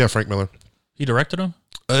name? yeah, Frank Miller. He directed him.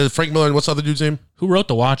 Frank Miller, and what's the other dude's name? Who wrote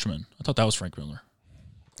The Watchmen? I thought that was Frank Miller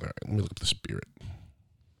All right, let me look up The Spirit.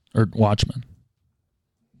 or Watchmen.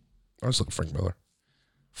 I was looking at Frank Miller.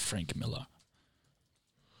 Frank Miller.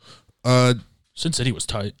 Sin City was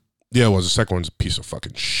tight. Yeah, it was. The second one's a piece of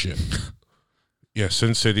fucking shit. Yeah,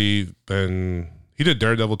 Sin City. Then he did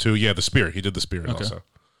Daredevil too. Yeah, The Spirit. He did The Spirit also.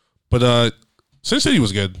 But Sin City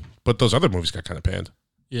was good. But those other movies got kind of panned.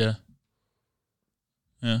 Yeah.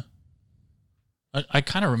 Yeah. I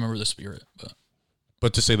kind of remember The Spirit,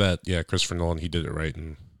 But to say that, yeah, Christopher Nolan, he did it right,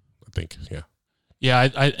 and I think, yeah. Yeah,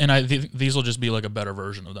 I think these will just be like a better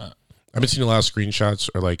version of that. I've been seeing a lot of screenshots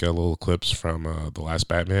or like little clips from the last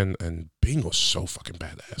Batman, and Bane was so fucking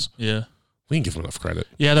badass. Yeah. We didn't give him enough credit.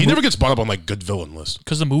 Yeah, he never gets brought up on like good villain list.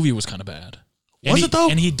 Because the movie was kind of bad. Was it though?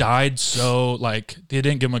 And he died so like they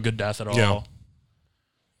didn't give him a good death at all. Yeah. And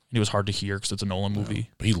he was hard to hear because it's a Nolan movie.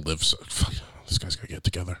 But he lives. So, fuck, this guy's got to get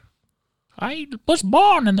together. I was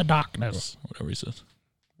born in the darkness. Whatever he says.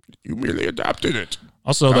 You merely adopted it.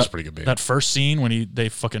 Also, That's pretty good, Bane. that first scene when they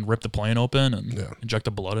fucking rip the plane open and Yeah. inject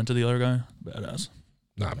the blood into the other guy, badass.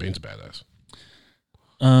 Nah, Bane's badass.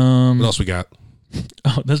 What What else we got?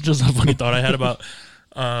 Oh, that's just a funny thought I had about,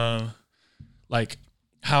 like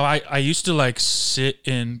how I used to like sit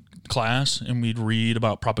in class and we'd read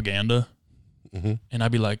about propaganda, and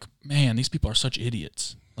I'd be like, man, these people are such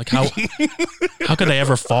idiots. Like how could they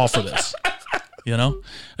ever fall for this? You know?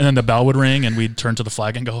 And then the bell would ring and we'd turn to the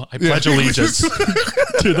flag and go, I pledge allegiance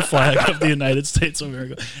to the flag of the United States of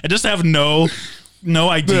America. And just have no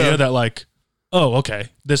idea that like, oh, okay,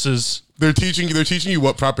 this is They're teaching you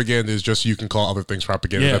what propaganda is, just so you can call other things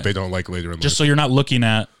propaganda Yeah. that they don't like later in life. just so you're not looking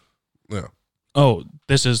at, Yeah. oh,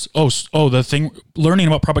 this is, the thing, learning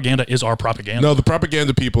about propaganda is our propaganda. No, the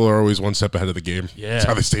propaganda people are always one step ahead of the game. Yeah. That's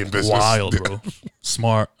how they stay in business. Wild, Yeah. bro.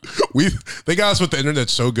 Smart. They got us with the internet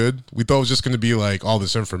so good. We thought it was just going to be like all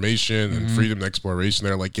this information and freedom and exploration.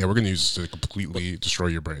 They're like, yeah, we're going to use this to completely destroy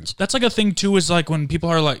your brains. That's like a thing too, is like when people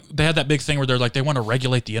are like, they had that big thing where they're like, they want to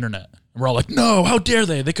regulate the internet. And we're all like, no, how dare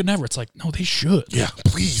they? They could never. It's like, no, they should. Yeah,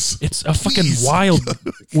 please. It's a fucking Please. wild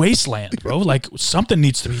wasteland, bro. Like something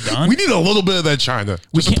needs to be done. We need a little bit of that China.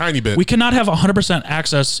 Just a can't- tiny bit. We cannot have 100%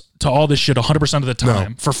 access to all this shit 100% of the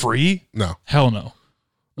time for free. No. Hell no.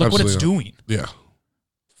 Look what it's Absolutely doing. Yeah.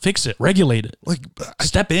 Fix it. Regulate it. Like,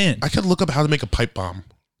 Step in. I could look up how to make a pipe bomb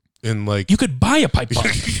in like. You could buy a pipe bomb.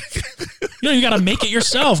 You got to make it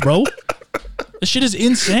yourself, bro. This shit is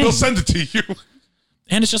insane. They'll send it to you.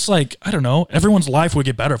 And it's just like, I don't know. Everyone's life would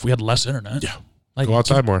get better if we had less internet. Yeah. Like, Go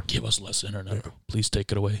outside more. Give us less internet. Please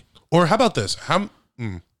take it away. Or how about this? How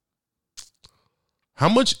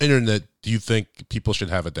much internet do you think people should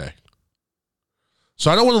have a day? So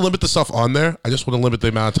I don't want to limit the stuff on there. I just want to limit the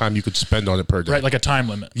amount of time you could spend on it per day. Right, like a time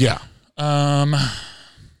limit. Yeah.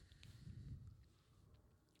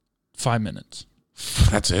 5 minutes.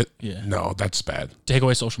 That's it? Yeah. No, that's bad. Take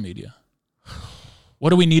away social media. What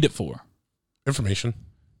do we need it for? Information.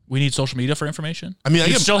 We need social media for information? I mean, I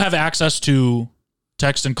you get- still have access to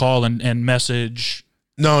text and call and message.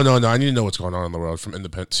 No. I need to know what's going on in the world from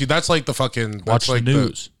independent. See, that's like the fucking. Watch That's like the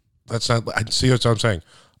news. That's not. I see what I'm saying.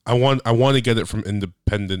 I want to get it from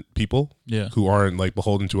independent people. Yeah. Who aren't like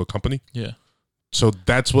beholden to a company. Yeah. So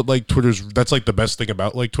that's what like Twitter's. That's like the best thing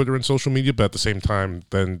about like Twitter and social media. But at the same time,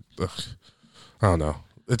 then I don't know.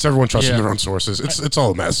 It's everyone trusting Yeah. their own sources. It's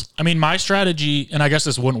all a mess. I mean, my strategy, and I guess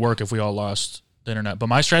this wouldn't work if we all lost the internet, but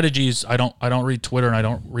my strategy is I don't read Twitter and I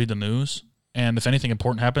don't read the news. And if anything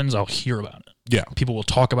important happens, I'll hear about it. Yeah. People will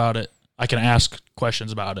talk about it. I can ask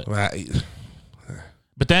questions about it. Well,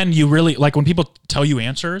 But then you really, like when people tell you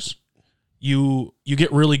answers, you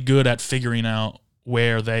get really good at figuring out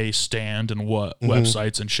where they stand and what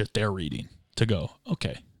websites and shit they're reading to go,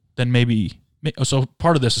 okay, then maybe, so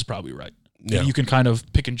part of this is probably right. Yeah. You can kind of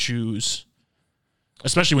pick and choose,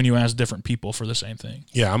 especially when you ask different people for the same thing.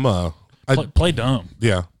 Yeah, Play dumb.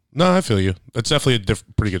 Yeah. No, I feel you. That's definitely a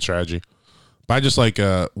pretty good strategy. But I just like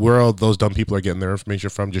where all those dumb people are getting their information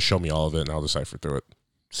from, just show me all of it and I'll decipher through it.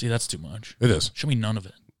 See, that's too much. It is. Show me none of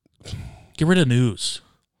it. Get rid of news.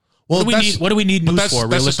 Well, What do we need news for? That's the thing,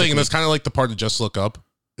 and realistically? that's kind of like the part to just look up.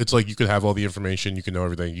 It's like you could have all the information, you can know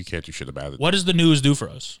everything, you can't do shit about it. What does the news do for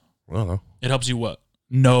us? I don't know. It helps you what?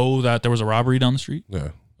 Know that there was a robbery down the street?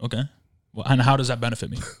 Yeah. Okay. Well, and how does that benefit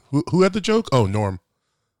me? Who had the joke? Oh, Norm.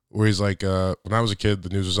 Where he's like, when I was a kid, the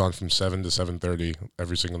news was on from 7 to 7:30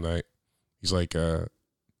 every single night. He's like, and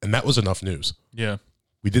that was enough news. Yeah.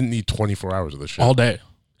 We didn't need 24 hours of this shit. All day.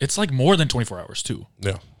 It's like more than 24 hours too.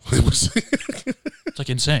 Yeah. It was. It's like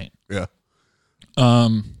insane. Yeah.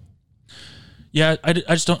 Yeah, I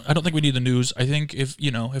don't think we need the news. I think if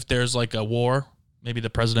there's like a war, maybe the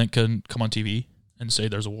president can come on TV and say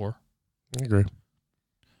there's a war. I agree.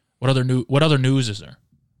 What other news is there?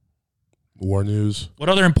 War news.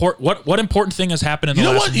 What important thing has happened in the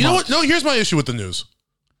last month? You know what? No, here's my issue with the news.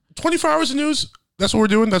 24 hours of news, that's what we're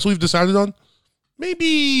doing. That's what we've decided on.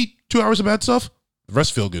 Maybe 2 hours of bad stuff. The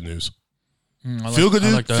rest feel good news. Feel good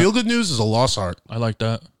news. like that. Feel good news is a lost art. I like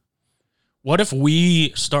that. What if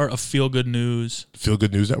we start a feel good news? Feel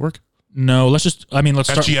good news network. No, let's start.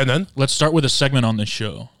 FGNN. Let's start with a segment on this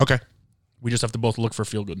show. Okay. We just have to both look for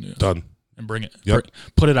feel good news Done. and bring it. Yep.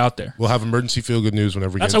 Put it out there. We'll have emergency feel good news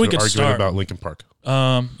whenever we That's get how we into could arguing start. about Linkin Park.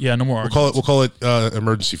 Yeah, no more. We'll call it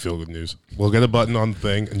emergency feel good news. We'll get a button on the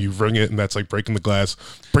thing and you ring it and that's like breaking the glass.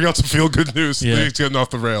 Bring out some feel good news. Yeah. It's getting off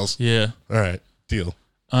the rails. Yeah. All right. Deal.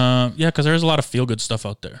 Yeah, because there's a lot of feel good stuff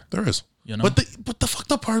out there. There is. You know? But the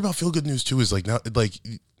fucked up part about feel good news too is like now like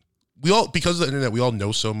we all, because of the internet, we all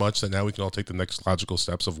know so much that now we can all take the next logical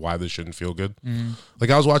steps of why this shouldn't feel good. Like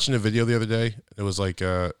I was watching a video the other day. It was like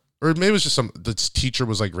or maybe it was just this teacher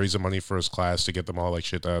was like raising money for his class to get them all like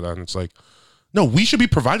shit out, and it's like, no, we should be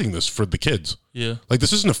providing this for the kids. Yeah. Like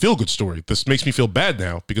this isn't a feel good story. This makes me feel bad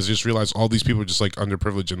now because I just realized all these people are just like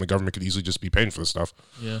underprivileged and the government could easily just be paying for this stuff.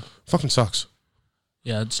 Yeah. Fucking sucks.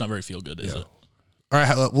 Yeah, it's not very feel good, is it? All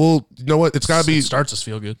right, well, you know what? It's gotta be It starts as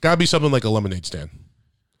feel good. gotta be something like a lemonade stand.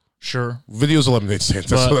 Sure. Videos of lemonade stands.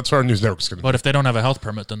 That's what our news network's gonna. But if they don't have a health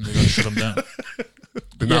permit, then they're going to shut them down.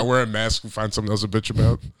 They're not wearing masks and find something else to bitch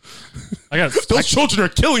about. Those children are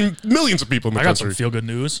killing millions of people in the I got country. some feel good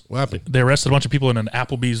news. What happened? They arrested a bunch of people in an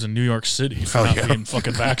Applebee's in New York City for Hell not yeah. being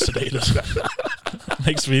fucking vaccinated.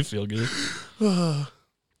 Makes me feel good.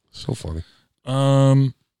 So funny.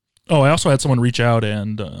 I also had someone reach out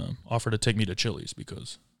and offer to take me to Chili's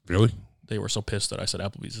because Really? they were so pissed that I said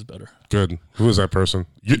Applebee's is better. Good. Who is that person?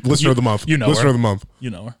 Listener of the month. You know Listener her. of the month. You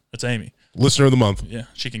know her. It's Amy. Listener of the month. Yeah,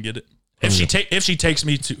 she can get it. If she takes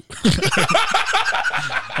me to,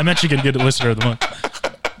 I meant she can get it. Listener of the month,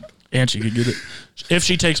 and she can get it if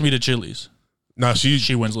she takes me to Chili's. No,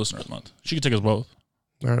 She wins listener of the month. She can take us both.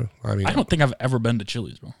 I mean, I don't think I've ever been to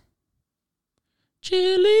Chili's, bro.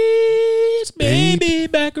 Chili's, baby,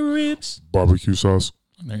 back of ribs. barbecue sauce.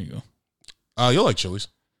 There you go. You'll like Chili's.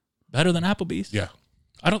 Better than Applebee's. Yeah.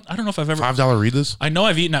 I don't know if I've ever. $5 Ritas. I know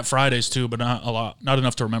I've eaten at Fridays too, but not a lot. Not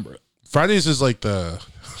enough to remember it. Fridays is like the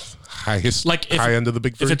highest, high end of the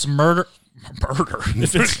big three. If it's murder.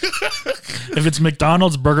 If it's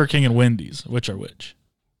McDonald's, Burger King, and Wendy's, which are which?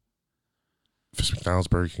 If it's McDonald's,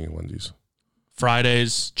 Burger King, and Wendy's.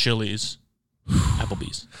 Fridays, Chili's,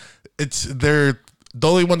 Applebee's. They're the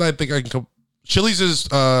only one I think I can come. Chili's is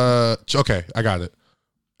okay, I got it.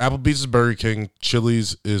 Applebee's is Burger King,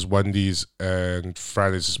 Chili's is Wendy's, and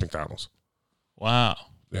Fridays is McDonald's. Wow.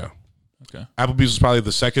 Yeah. Okay. Applebee's is probably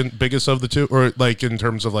the second biggest of the two, or like in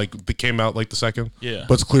terms of like they came out like the second. Yeah.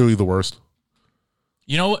 But it's clearly the worst.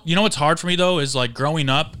 You know what's hard for me though is like growing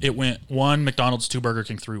up, it went 1 McDonald's, 2 Burger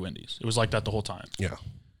King, 3 Wendy's. It was like that the whole time. Yeah.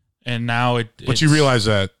 And now But you realize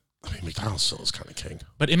that McDonald's still is kind of king.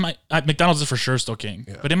 But in my McDonald's is for sure still king.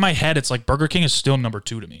 Yeah. But in my head, it's like Burger King is still number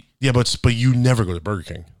 2 to me. Yeah, but you never go to Burger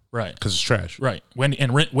King. Right. Because it's trash. Right.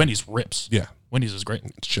 Wendy's rips. Yeah. Wendy's is great.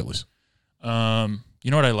 It's Chili's. You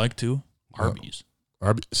know what I like too? Arby's.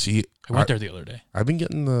 See, I went there the other day. I've been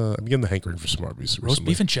getting the hankering for some Arby's Roast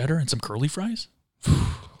recently. beef and cheddar and some curly fries.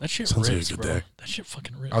 That shit Sounds like a rips, good bro. day. That shit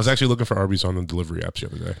fucking rips. I was actually looking for Arby's on the delivery apps the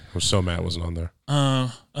other day. I was so mad it wasn't on there.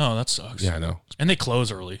 Oh, that sucks. Yeah, I know. And they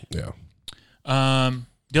close early. Yeah.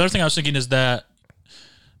 The other thing I was thinking is that,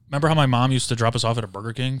 remember how my mom used to drop us off at a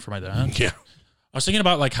Burger King for my dad? Yeah. I was thinking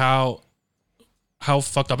about like how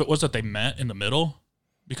fucked up it was that they met in the middle,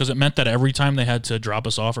 because it meant that every time they had to drop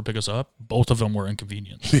us off or pick us up, both of them were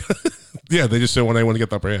inconvenienced. Yeah, they just didn't want anyone to get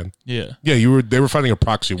the upper hand. Yeah. Yeah, they were fighting a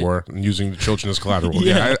proxy war and using the children as collateral.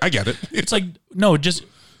 Yeah, I get it. It's like, no, just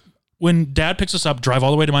when dad picks us up, drive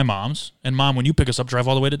all the way to my mom's, and mom, when you pick us up, drive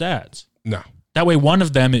all the way to dad's. No. That way one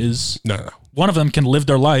of them is No. one of them can live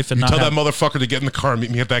their life and not Tell have, that motherfucker to get in the car and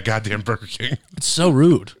meet me at that goddamn Burger King. it's so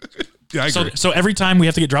rude. Yeah, I agree. So every time we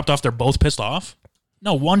have to get dropped off, they're both pissed off.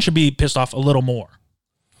 No, one should be pissed off a little more,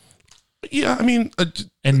 Yeah, I mean,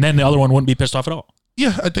 and then the other one wouldn't be pissed off at all.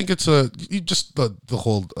 yeah, I think it's just the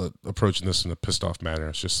whole approaching this in a pissed off manner.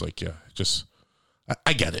 It's just like,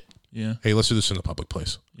 I get it. Yeah. Hey, let's do this in a public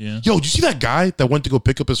place. Yeah. Yo, did you see that guy that went to go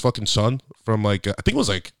pick up his fucking son from like, I think it was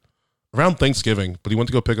like around Thanksgiving, but he went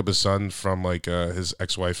to go pick up his son from like his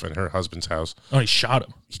ex-wife and her husband's house. Oh, he shot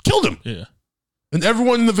him. He killed him. Yeah. And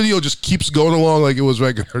everyone in the video just keeps going along like it was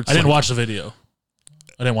regular. I didn't watch the video.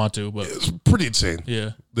 I didn't want to, but It's pretty insane.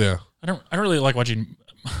 yeah. Yeah. I don't really like watching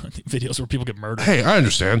videos where people get murdered. Hey, I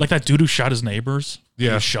understand. Like that dude who shot his neighbors.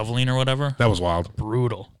 Yeah. Shoveling or whatever. That was wild.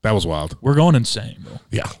 Brutal. That was wild. We're going insane, bro.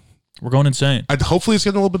 Yeah. We're going insane. Hopefully it's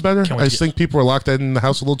getting a little bit better. Can't wait I to just think people are locked in the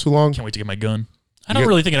house a little too long. Can't wait to get my gun. I don't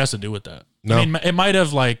really think it has to do with that. No. I mean, it might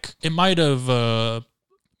have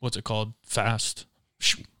what's it called? Fast.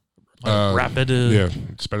 Rapid. Yeah.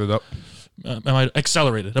 Sped it up. It might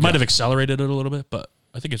accelerated. It might have accelerated it a little bit, but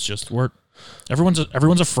I think it's just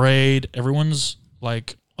everyone's afraid. Everyone's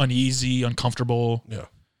like uneasy, uncomfortable. Yeah.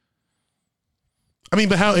 I mean,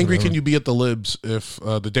 but how angry can you be at the libs if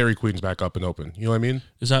the Dairy Queen's back up and open? You know what I mean?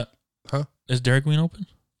 Is Dairy Queen open?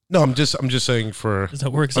 No, I'm just saying for. Is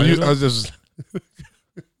that where I excited? was just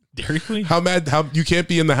Dairy Queen? how you can't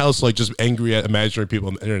be in the house like just angry at imaginary people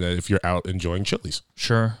on the internet if you're out enjoying Chili's.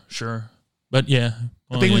 Sure. But yeah.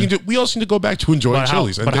 I think we can do. We also need to go back to enjoying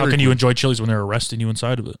Chili's. But how can you enjoy Chili's when they're arresting you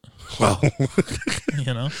inside of it? Well,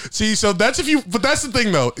 You know? see, so that's if you. But that's the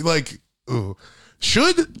thing, though. Like,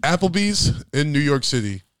 should Applebee's in New York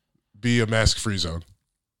City be a mask-free zone?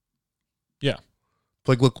 Yeah.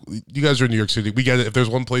 Like, look, you guys are in New York City. We get it. If there's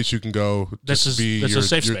one place you can go, This is a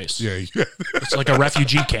safe space. Yeah, It's like a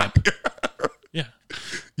refugee camp. Yeah.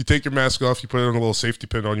 you take your mask off. You put it on a little safety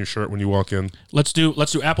pin on your shirt when you walk in. Let's do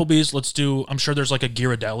Applebee's. I'm sure there's like a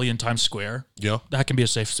Ghirardelli in Times Square. Yeah, That can be a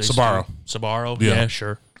safe space. Sbarro. Yeah. Yeah.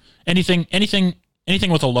 Sure. Anything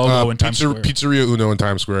with a logo in Times Square. Pizzeria Uno in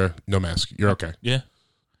Times Square. No mask. You're okay. Yeah.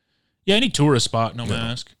 Yeah, any tourist spot, no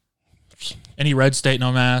mask. Any red state,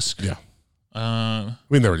 no mask. Yeah, Uh,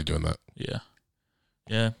 we're already doing that. yeah.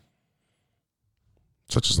 Yeah.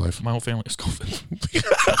 Such is life. My whole family has COVID.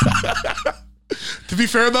 To be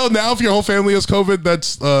fair, though, now if your whole family has COVID,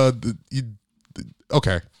 that's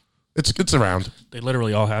okay. It's around. They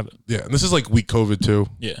literally all have it. Yeah, and this is like weak COVID too.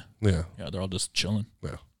 Yeah. Yeah. Yeah, they're all just chilling.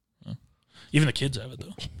 Yeah. Even the kids have it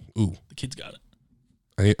though. Ooh. The kids got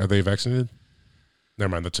it. Are they vaccinated? Never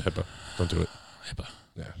mind. That's a HIPAA. Don't do it. HIPAA.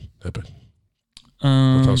 Yeah. HIPAA.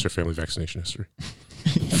 Don't tell Um, us your family vaccination history.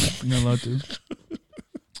 you're not allowed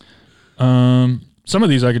to. Some of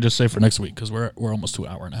these I could just say for next week because we're almost to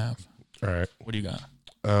an hour and a half. All right. What do you got?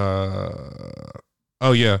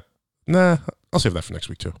 Oh yeah. Nah. I'll save that for next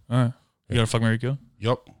week too. All right. You got a fuck, marry, kill?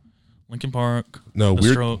 Yup. Linkin Park. No. The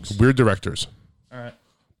Strokes. Weird directors. All right.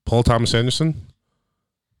 Paul Thomas Anderson.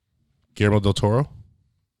 Guillermo del Toro.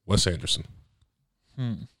 Wes Anderson.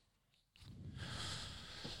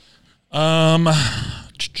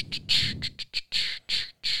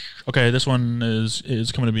 Okay, this one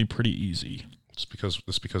is coming to be pretty easy. It's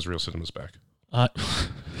because real cinema's back.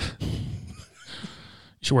 You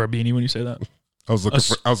should wear a beanie when you say that. I was looking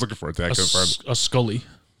for it. I couldn't find it. A Scully.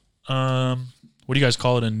 What do you guys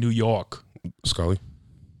call it in New York? Scully.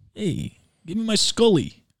 Hey, give me my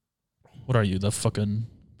Scully. What are you, the fucking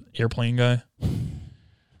airplane guy? This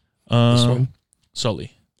one.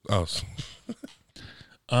 Sully. Oh.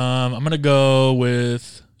 I'm gonna go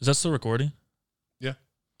with. Is that still recording? Yeah.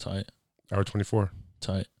 Tight. Hour 24.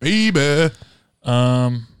 Tight. Baby.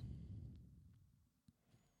 All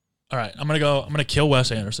right, I'm gonna kill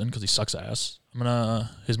Wes Anderson because he sucks ass.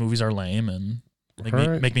 His movies are lame and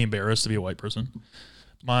make me embarrassed to be a white person.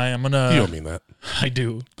 You don't mean that. I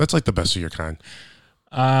do. That's like the best of your kind.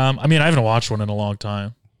 I mean, I haven't watched one in a long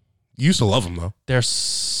time. You used to love them though.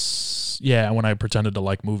 When I pretended to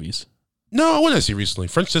like movies. No, what did I see recently?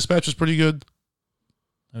 French Dispatch was pretty good.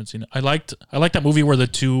 I haven't seen it. I liked that movie where the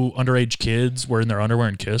two underage kids were in their underwear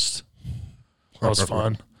and kissed. That was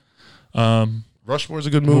fun. Rushmore's a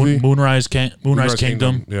good movie. Moonrise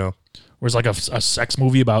Kingdom. Yeah. Where it's like a sex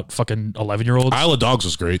movie about fucking 11-year-olds. Isle of Dogs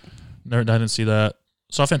was great. I didn't see that.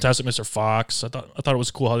 Saw Fantastic Mr. Fox. I thought it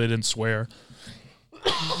was cool how they didn't swear.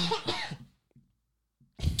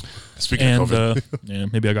 Speaking of COVID. Yeah,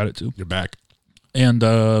 maybe I got it too. You're back. And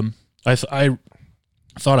I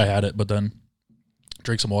thought I had it, but then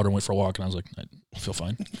drank some water and went for a walk, and I was like, I feel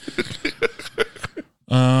fine.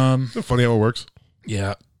 Isn't it funny how it works?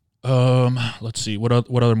 Yeah. Let's see. What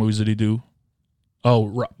other movies did he do?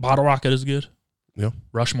 Oh, Bottle Rocket is good. Yeah.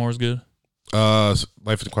 Rushmore is good. Life in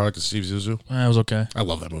the Aquatic of Steve Zissou. That was okay. I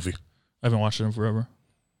love that movie. I haven't watched it in forever.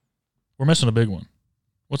 We're missing a big one.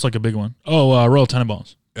 What's like a big one? Oh, Royal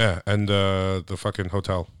Tenenbaums. Yeah, and the fucking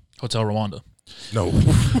Hotel. Hotel Rwanda. No.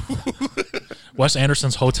 Wes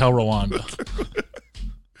Anderson's Hotel Rwanda.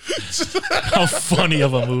 How funny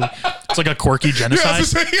of a movie. It's like a quirky genocide.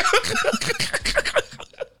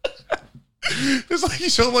 It's like you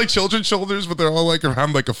show like children's shoulders, but they're all like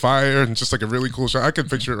around like a fire and just like a really cool shot. I can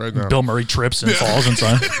picture it right now. Bill Murray trips and falls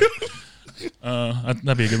inside.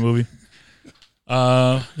 That'd be a good movie.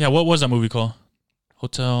 Yeah, what was that movie called?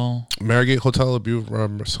 Hotel Marigate Hotel Abuse.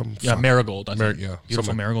 Marigold. I think. Yeah, Beautiful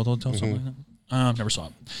something. Marigold Hotel. Something like that. Never saw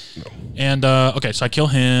it. No. And okay, so I kill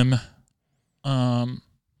him. I'm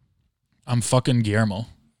fucking Guillermo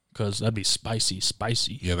because that'd be spicy.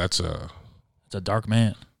 Yeah, It's a dark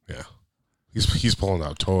man. yeah. He's pulling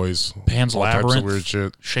out toys. Pan's all types of Labyrinth. weird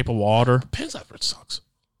shit. Shape of Water. Pan's Labyrinth sucks.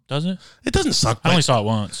 Does it? It doesn't suck. I only saw it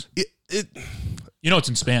once. It You know it's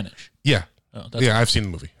in Spanish. yeah. Oh, that's Yeah, I've seen the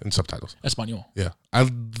movie in subtitles. Espanol. Yeah,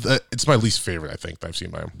 it's my least favorite. I think that I've seen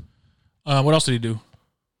by him. What else did he do?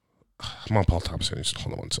 I'm on Paul Thomas Anderson.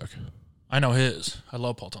 Hold on one sec. I know his. I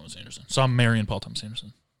love Paul Thomas Anderson. So I'm marrying Paul Thomas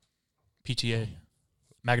Anderson. PTA.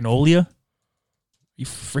 Magnolia? Are you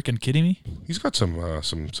freaking kidding me? He's got some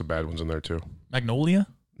bad ones in there too. Magnolia?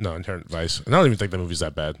 No, Inherent Vice. I don't even think the movie's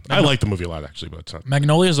that bad. I like the movie a lot actually, but it's not.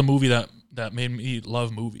 Magnolia is a movie that made me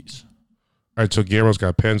love movies. All right, so Guillermo's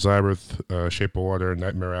got Pan's Labyrinth, Shape of Water,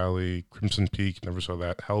 Nightmare Alley, Crimson Peak. Never saw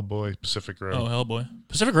that. Hellboy, Pacific Rim. Oh, Hellboy.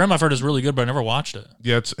 Pacific Rim I've heard is really good, but I never watched it.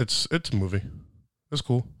 Yeah, it's a movie. It's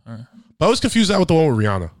cool. All right. But I was confused that with the one with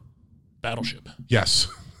Rihanna. Battleship. Yes,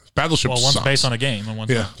 Battleship. Well, one's sucks. based on a game and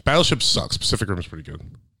one's Yeah, not. Battleship sucks. Pacific Rim is pretty good.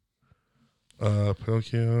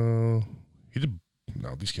 Pinocchio. He did.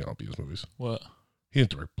 No, these can't all be his movies. What? He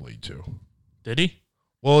didn't direct Blade 2. Did he?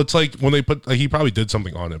 Well, it's like when they put. He probably did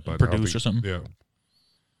something on it, but I don't Produced think- or something? Yeah.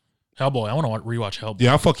 Hellboy. I want to rewatch Hellboy.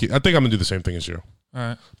 Yeah, I'll fuck you. I think I'm gonna do the same thing as you. All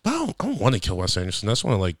right. But I don't want to kill Wes Anderson. I just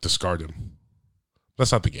want to like discard him.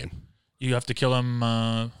 That's not the game. You have to kill him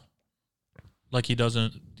like he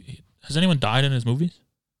doesn't. Has anyone died in his movies?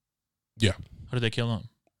 Yeah. How did they kill him?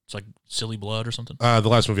 It's like silly blood or something. The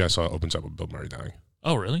last movie I saw opens up with Bill Murray dying.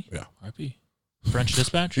 Oh, really? Yeah. R.I.P. French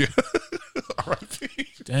Dispatch? Yeah. R.I.P.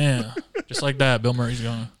 Damn. Just like that, Bill Murray's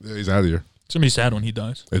gone. Yeah, he's out of here. It's going to be sad when he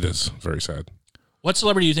dies. It is very sad. What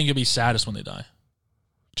celebrity do you think will be saddest when they die?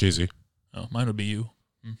 Jay-Z. Oh, mine would be you.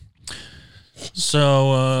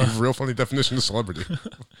 So, Real funny definition of celebrity.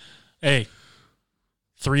 hey,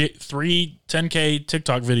 three 10K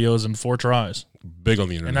TikTok videos in 4 tries. Big on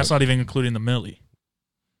the internet. And that's not even including the milli.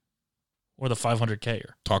 Or the 500K.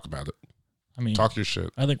 Talk about it. I mean, Talk your shit.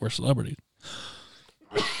 I think we're celebrities.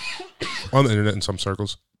 On the internet in some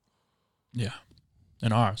circles. Yeah.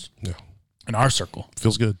 In ours. Yeah. In our circle.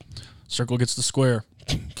 Feels good. Circle gets the square.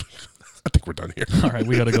 I think we're done here. All right,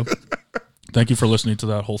 we got to go. Thank you for listening to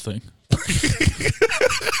that whole thing.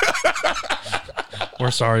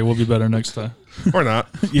 We're sorry. We'll be better next time. Or not.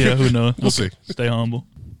 Yeah, who knows? We'll see. Stay humble.